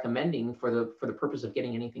not recommending for the purpose of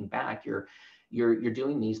getting anything back. You're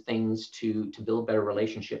doing these things to build better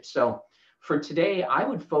relationships. So for today, I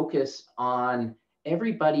would focus on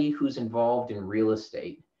everybody who's involved in real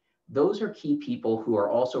estate. Those are key people who are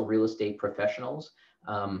also real estate professionals,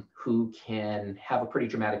 who can have a pretty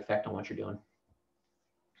dramatic effect on what you're doing.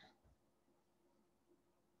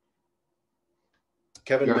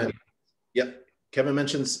 Kevin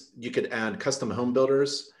mentions you could add custom home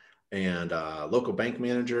builders and local bank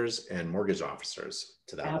managers and mortgage officers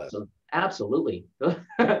to that list. Absolutely.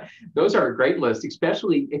 Those are a great list,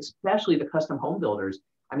 especially the custom home builders.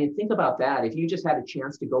 I mean, think about that. If you just had a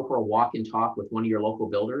chance to go for a walk and talk with one of your local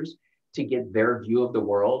builders to get their view of the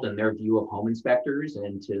world and their view of home inspectors,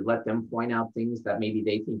 and to let them point out things that maybe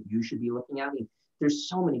they think you should be looking at. I mean, there's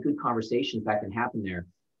so many good conversations that can happen there.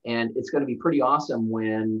 And it's going to be pretty awesome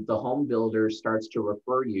when the home builder starts to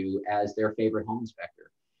refer you as their favorite home inspector.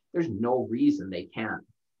 There's no reason they can't.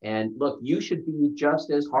 And look, you should be just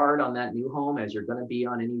as hard on that new home as you're going to be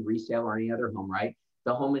on any resale or any other home, right?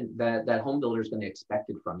 The home that home builder is going to expect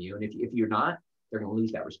it from you. And if you're not, they're going to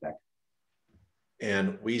lose that respect.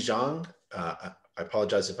 And Wei Zhang, I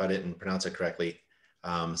apologize if I didn't pronounce it correctly,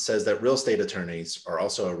 says that real estate attorneys are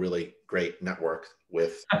also a really great network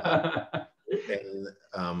with, and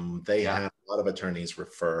they have a lot of attorneys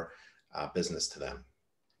refer business to them.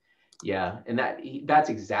 Yeah, and that's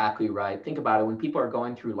exactly right. Think about it. When people are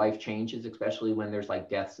going through life changes, especially when there's like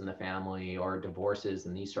deaths in the family or divorces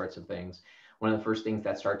and these sorts of things, one of the first things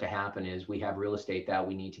that start to happen is we have real estate that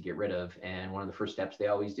we need to get rid of. And one of the first steps they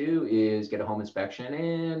always do is get a home inspection.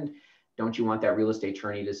 And don't you want that real estate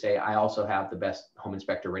attorney to say, I also have the best home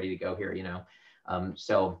inspector ready to go here, you know?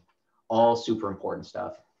 So all super important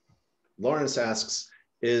stuff. Lawrence asks,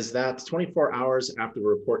 is that 24 hours after the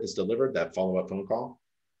report is delivered, that follow-up phone call?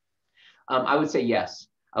 I would say yes.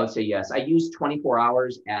 I use 24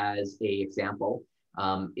 hours as an example.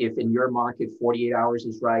 If in your market 48 hours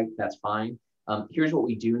is right, that's fine. Here's what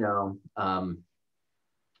we do know.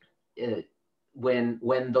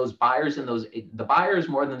 When those buyers and the buyers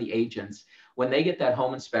more than the agents, when they get that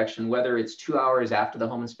home inspection, whether it's 2 hours after the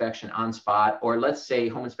home inspection on spot, or let's say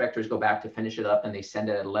home inspectors go back to finish it up and they send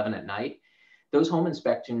it at 11 at night, those home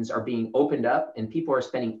inspections are being opened up and people are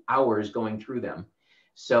spending hours going through them.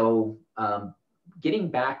 So getting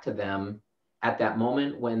back to them at that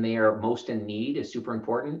moment when they are most in need is super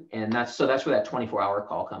important. And that's where that 24-hour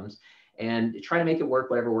call comes. And try to make it work,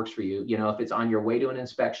 whatever works for you. You know, if it's on your way to an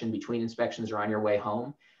inspection, between inspections, or on your way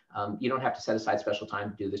home, you don't have to set aside special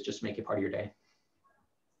time to do this. Just make it part of your day.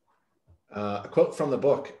 A quote from the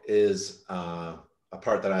book is a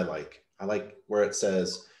part that I like. I like where it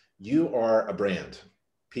says, "You are a brand.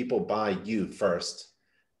 People buy you first,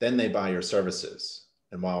 then they buy your services.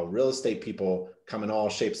 And while real estate people come in all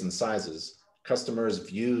shapes and sizes, customers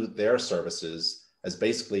view their services as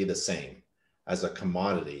basically the same, as a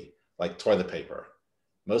commodity like toilet paper.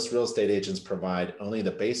 Most real estate agents provide only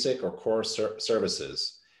the basic or core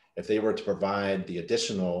services. If they were to provide the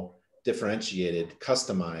additional, differentiated,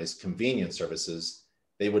 customized, convenient services,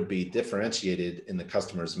 they would be differentiated in the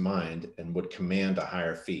customer's mind and would command a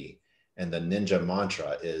higher fee. And the ninja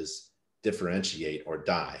mantra is differentiate or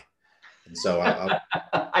die." And so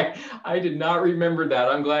I did not remember that.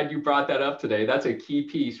 I'm glad you brought that up today. That's a key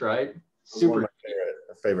piece, right? Super. One of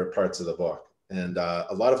my favorite parts of the book. And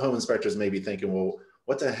a lot of home inspectors may be thinking, well,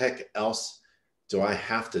 what the heck else do I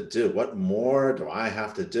have to do? What more do I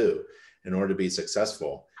have to do in order to be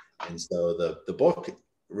successful? And so the book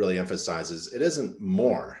really emphasizes it isn't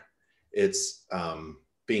more, it's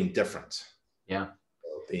being different. Yeah.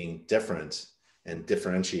 Being different and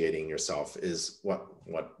differentiating yourself is what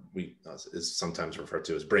is sometimes referred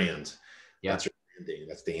to as brand. Yeah. That's your branding.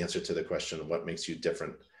 That's the answer to the question of what makes you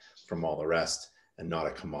different from all the rest, and not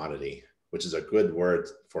a commodity, which is a good word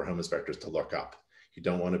for home inspectors to look up. You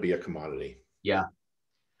don't want to be a commodity. Yeah.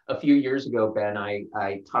 A few years ago, Ben,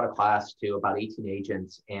 I taught a class to about 18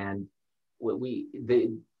 agents, and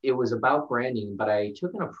it was about branding, but I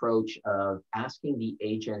took an approach of asking the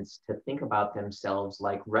agents to think about themselves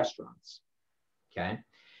like restaurants. Okay.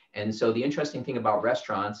 And so the interesting thing about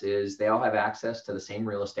restaurants is they all have access to the same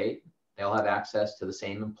real estate. They all have access to the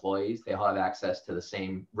same employees. They all have access to the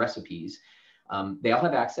same recipes. They all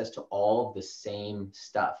have access to all the same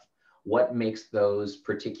stuff. What makes those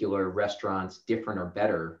particular restaurants different or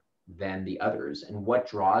better than the others, and what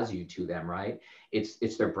draws you to them, right?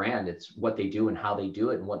 It's their brand. It's what they do and how they do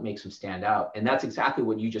it and what makes them stand out. And that's exactly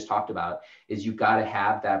what you just talked about, is you've got to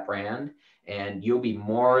have that brand, and you'll be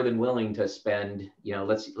more than willing to spend, you know,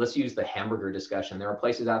 let's use the hamburger discussion. There are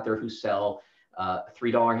places out there who sell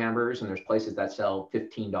 $3 hamburgers, and there's places that sell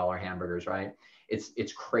 $15 hamburgers, right?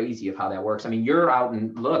 It's crazy of how that works. I mean,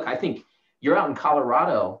 I think you're out in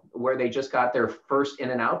Colorado, where they just got their first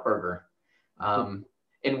In-N-Out burger,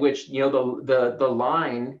 in which, you know, the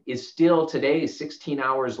line is still today 16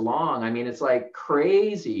 hours long. I mean, it's like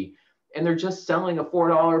crazy. And they're just selling a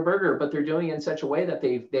 $4 burger, but they're doing it in such a way that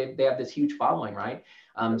they have this huge following, right?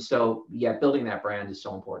 So yeah, building that brand is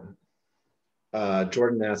so important.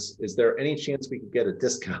 Jordan asks, is there any chance we could get a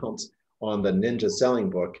discount on the Ninja Selling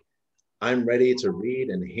book? I'm ready to read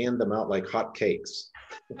and hand them out like hot cakes.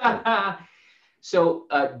 So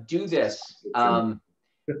do this. You're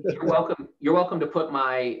welcome to put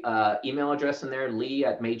my email address in there,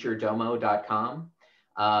 lee@majordomo.com.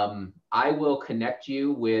 I will connect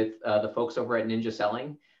you with the folks over at Ninja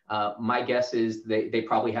Selling. My guess is they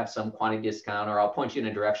probably have some quantity discount, or I'll point you in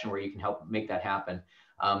a direction where you can help make that happen.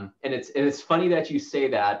 And it's funny that you say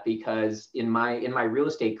that, because in my real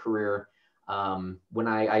estate career, when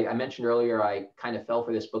I mentioned earlier, I kind of fell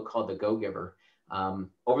for this book called The Go-Giver.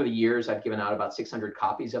 Over the years, I've given out about 600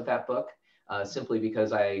 copies of that book, simply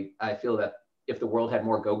because I feel that if the world had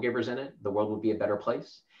more go-givers in it, the world would be a better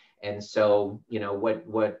place. And so, you know, what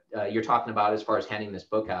you're talking about as far as handing this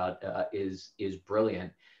book out is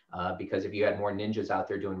brilliant, because if you had more ninjas out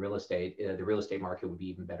there doing real estate, the real estate market would be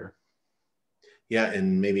even better. Yeah,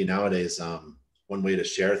 and maybe nowadays, one way to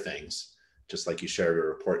share things, just like you share your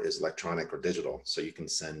report, is electronic or digital. So you can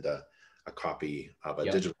send a copy of a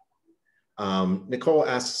digital. Nicole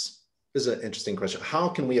asks, this is an interesting question. How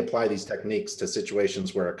can we apply these techniques to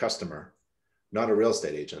situations where a customer, not a real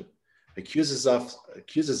estate agent, accuses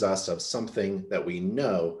us of something that we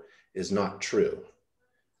know is not true,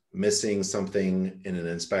 missing something in an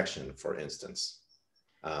inspection, for instance?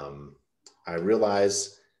 I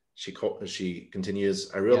realize, she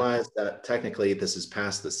continues, I realize that technically this is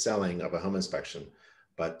past the selling of a home inspection,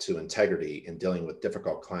 but to integrity in dealing with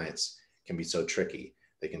difficult clients can be so tricky.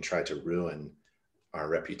 They can try to ruin our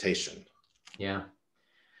reputation. Yeah.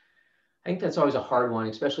 I think that's always a hard one,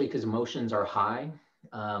 especially because emotions are high.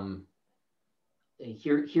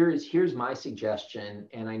 Here's my suggestion,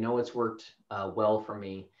 and I know it's worked well for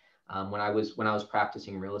me when I was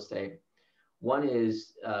practicing real estate. One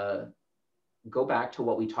is go back to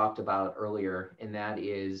what we talked about earlier, and that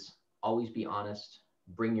is always be honest,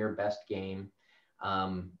 bring your best game.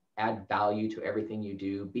 add value to everything you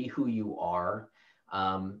do, be who you are.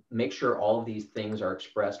 Make sure all of these things are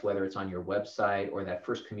expressed, whether it's on your website or that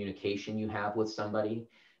first communication you have with somebody,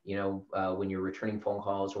 you know, when you're returning phone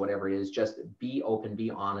calls or whatever it is. Just be open, be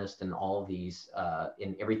honest in all of these,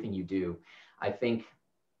 in everything you do. I think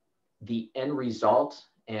the end result,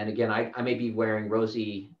 and again, I may be wearing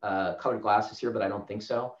rosy colored glasses here, but I don't think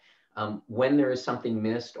so. When there is something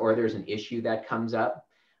missed or there's an issue that comes up,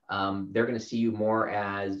 they're going to see you more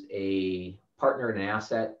as a partner and an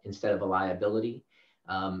asset instead of a liability.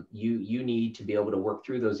 You need to be able to work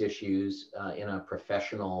through those issues in a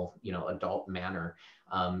professional, you know, adult manner,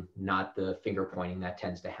 not the finger pointing that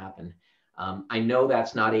tends to happen. I know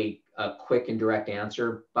that's not a quick and direct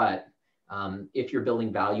answer, but if you're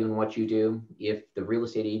building value in what you do, if the real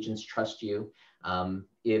estate agents trust you,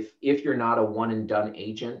 if you're not a one and done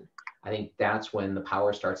agent, I think that's when the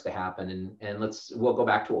power starts to happen. And we'll go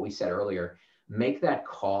back to what we said earlier. Make that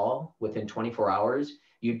call within 24 hours.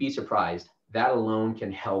 You'd be surprised. That alone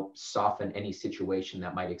can help soften any situation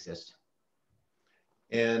that might exist.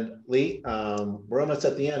 And Lee, we're almost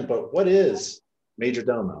at the end, but what is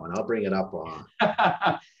Majordomo? And I'll bring it up on.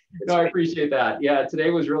 No, I appreciate that. Yeah, today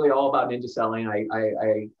was really all about ninja selling.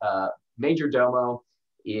 Majordomo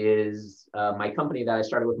is my company that I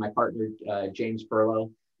started with my partner, James Furlow.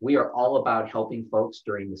 We are all about helping folks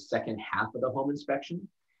during the second half of the home inspection.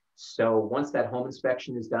 So once that home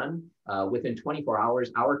inspection is done, within 24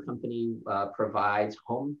 hours, our company provides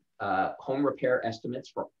home repair estimates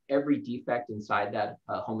for every defect inside that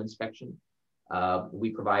home inspection. We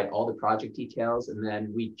provide all the project details, and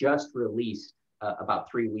then we just released about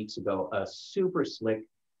 3 weeks ago a super slick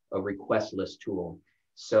request list tool.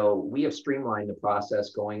 So we have streamlined the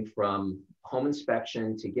process going from home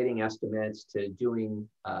inspection to getting estimates to doing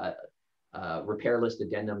repair list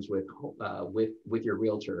addendums with your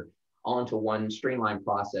realtor, all into one streamlined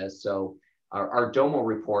process. So our Domo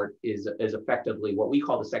report is effectively what we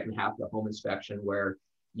call the second half of the home inspection, where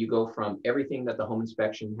you go from everything that the home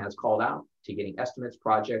inspection has called out to getting estimates,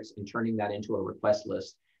 projects, and turning that into a request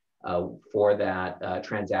list for that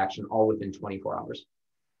transaction, all within 24 hours.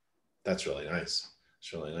 That's really nice.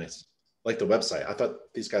 It's really nice. Like the website. I thought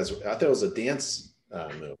it was a dance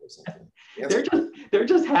move or something. They're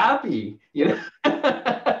just happy, you know.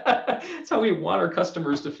 That's how we want our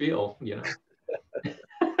customers to feel, you know.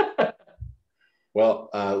 Well,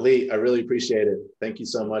 Lee, I really appreciate it. Thank you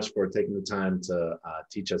so much for taking the time to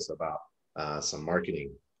teach us about some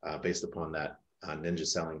marketing based upon that ninja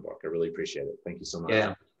selling book. I really appreciate it. Thank you so much.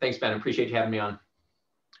 Yeah, thanks, Ben. Appreciate you having me on.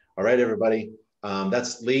 All right, everybody.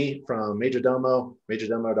 That's Lee from Majordomo,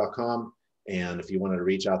 majordomo.com. And if you wanted to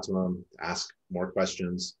reach out to him, ask more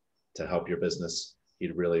questions to help your business,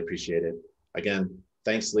 he'd really appreciate it. Again,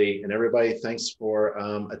 thanks, Lee. And everybody, thanks for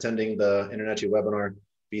attending the InterNACHI webinar.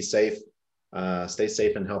 Be safe, stay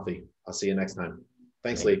safe and healthy. I'll see you next time.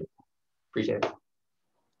 Thanks, Lee. Appreciate it.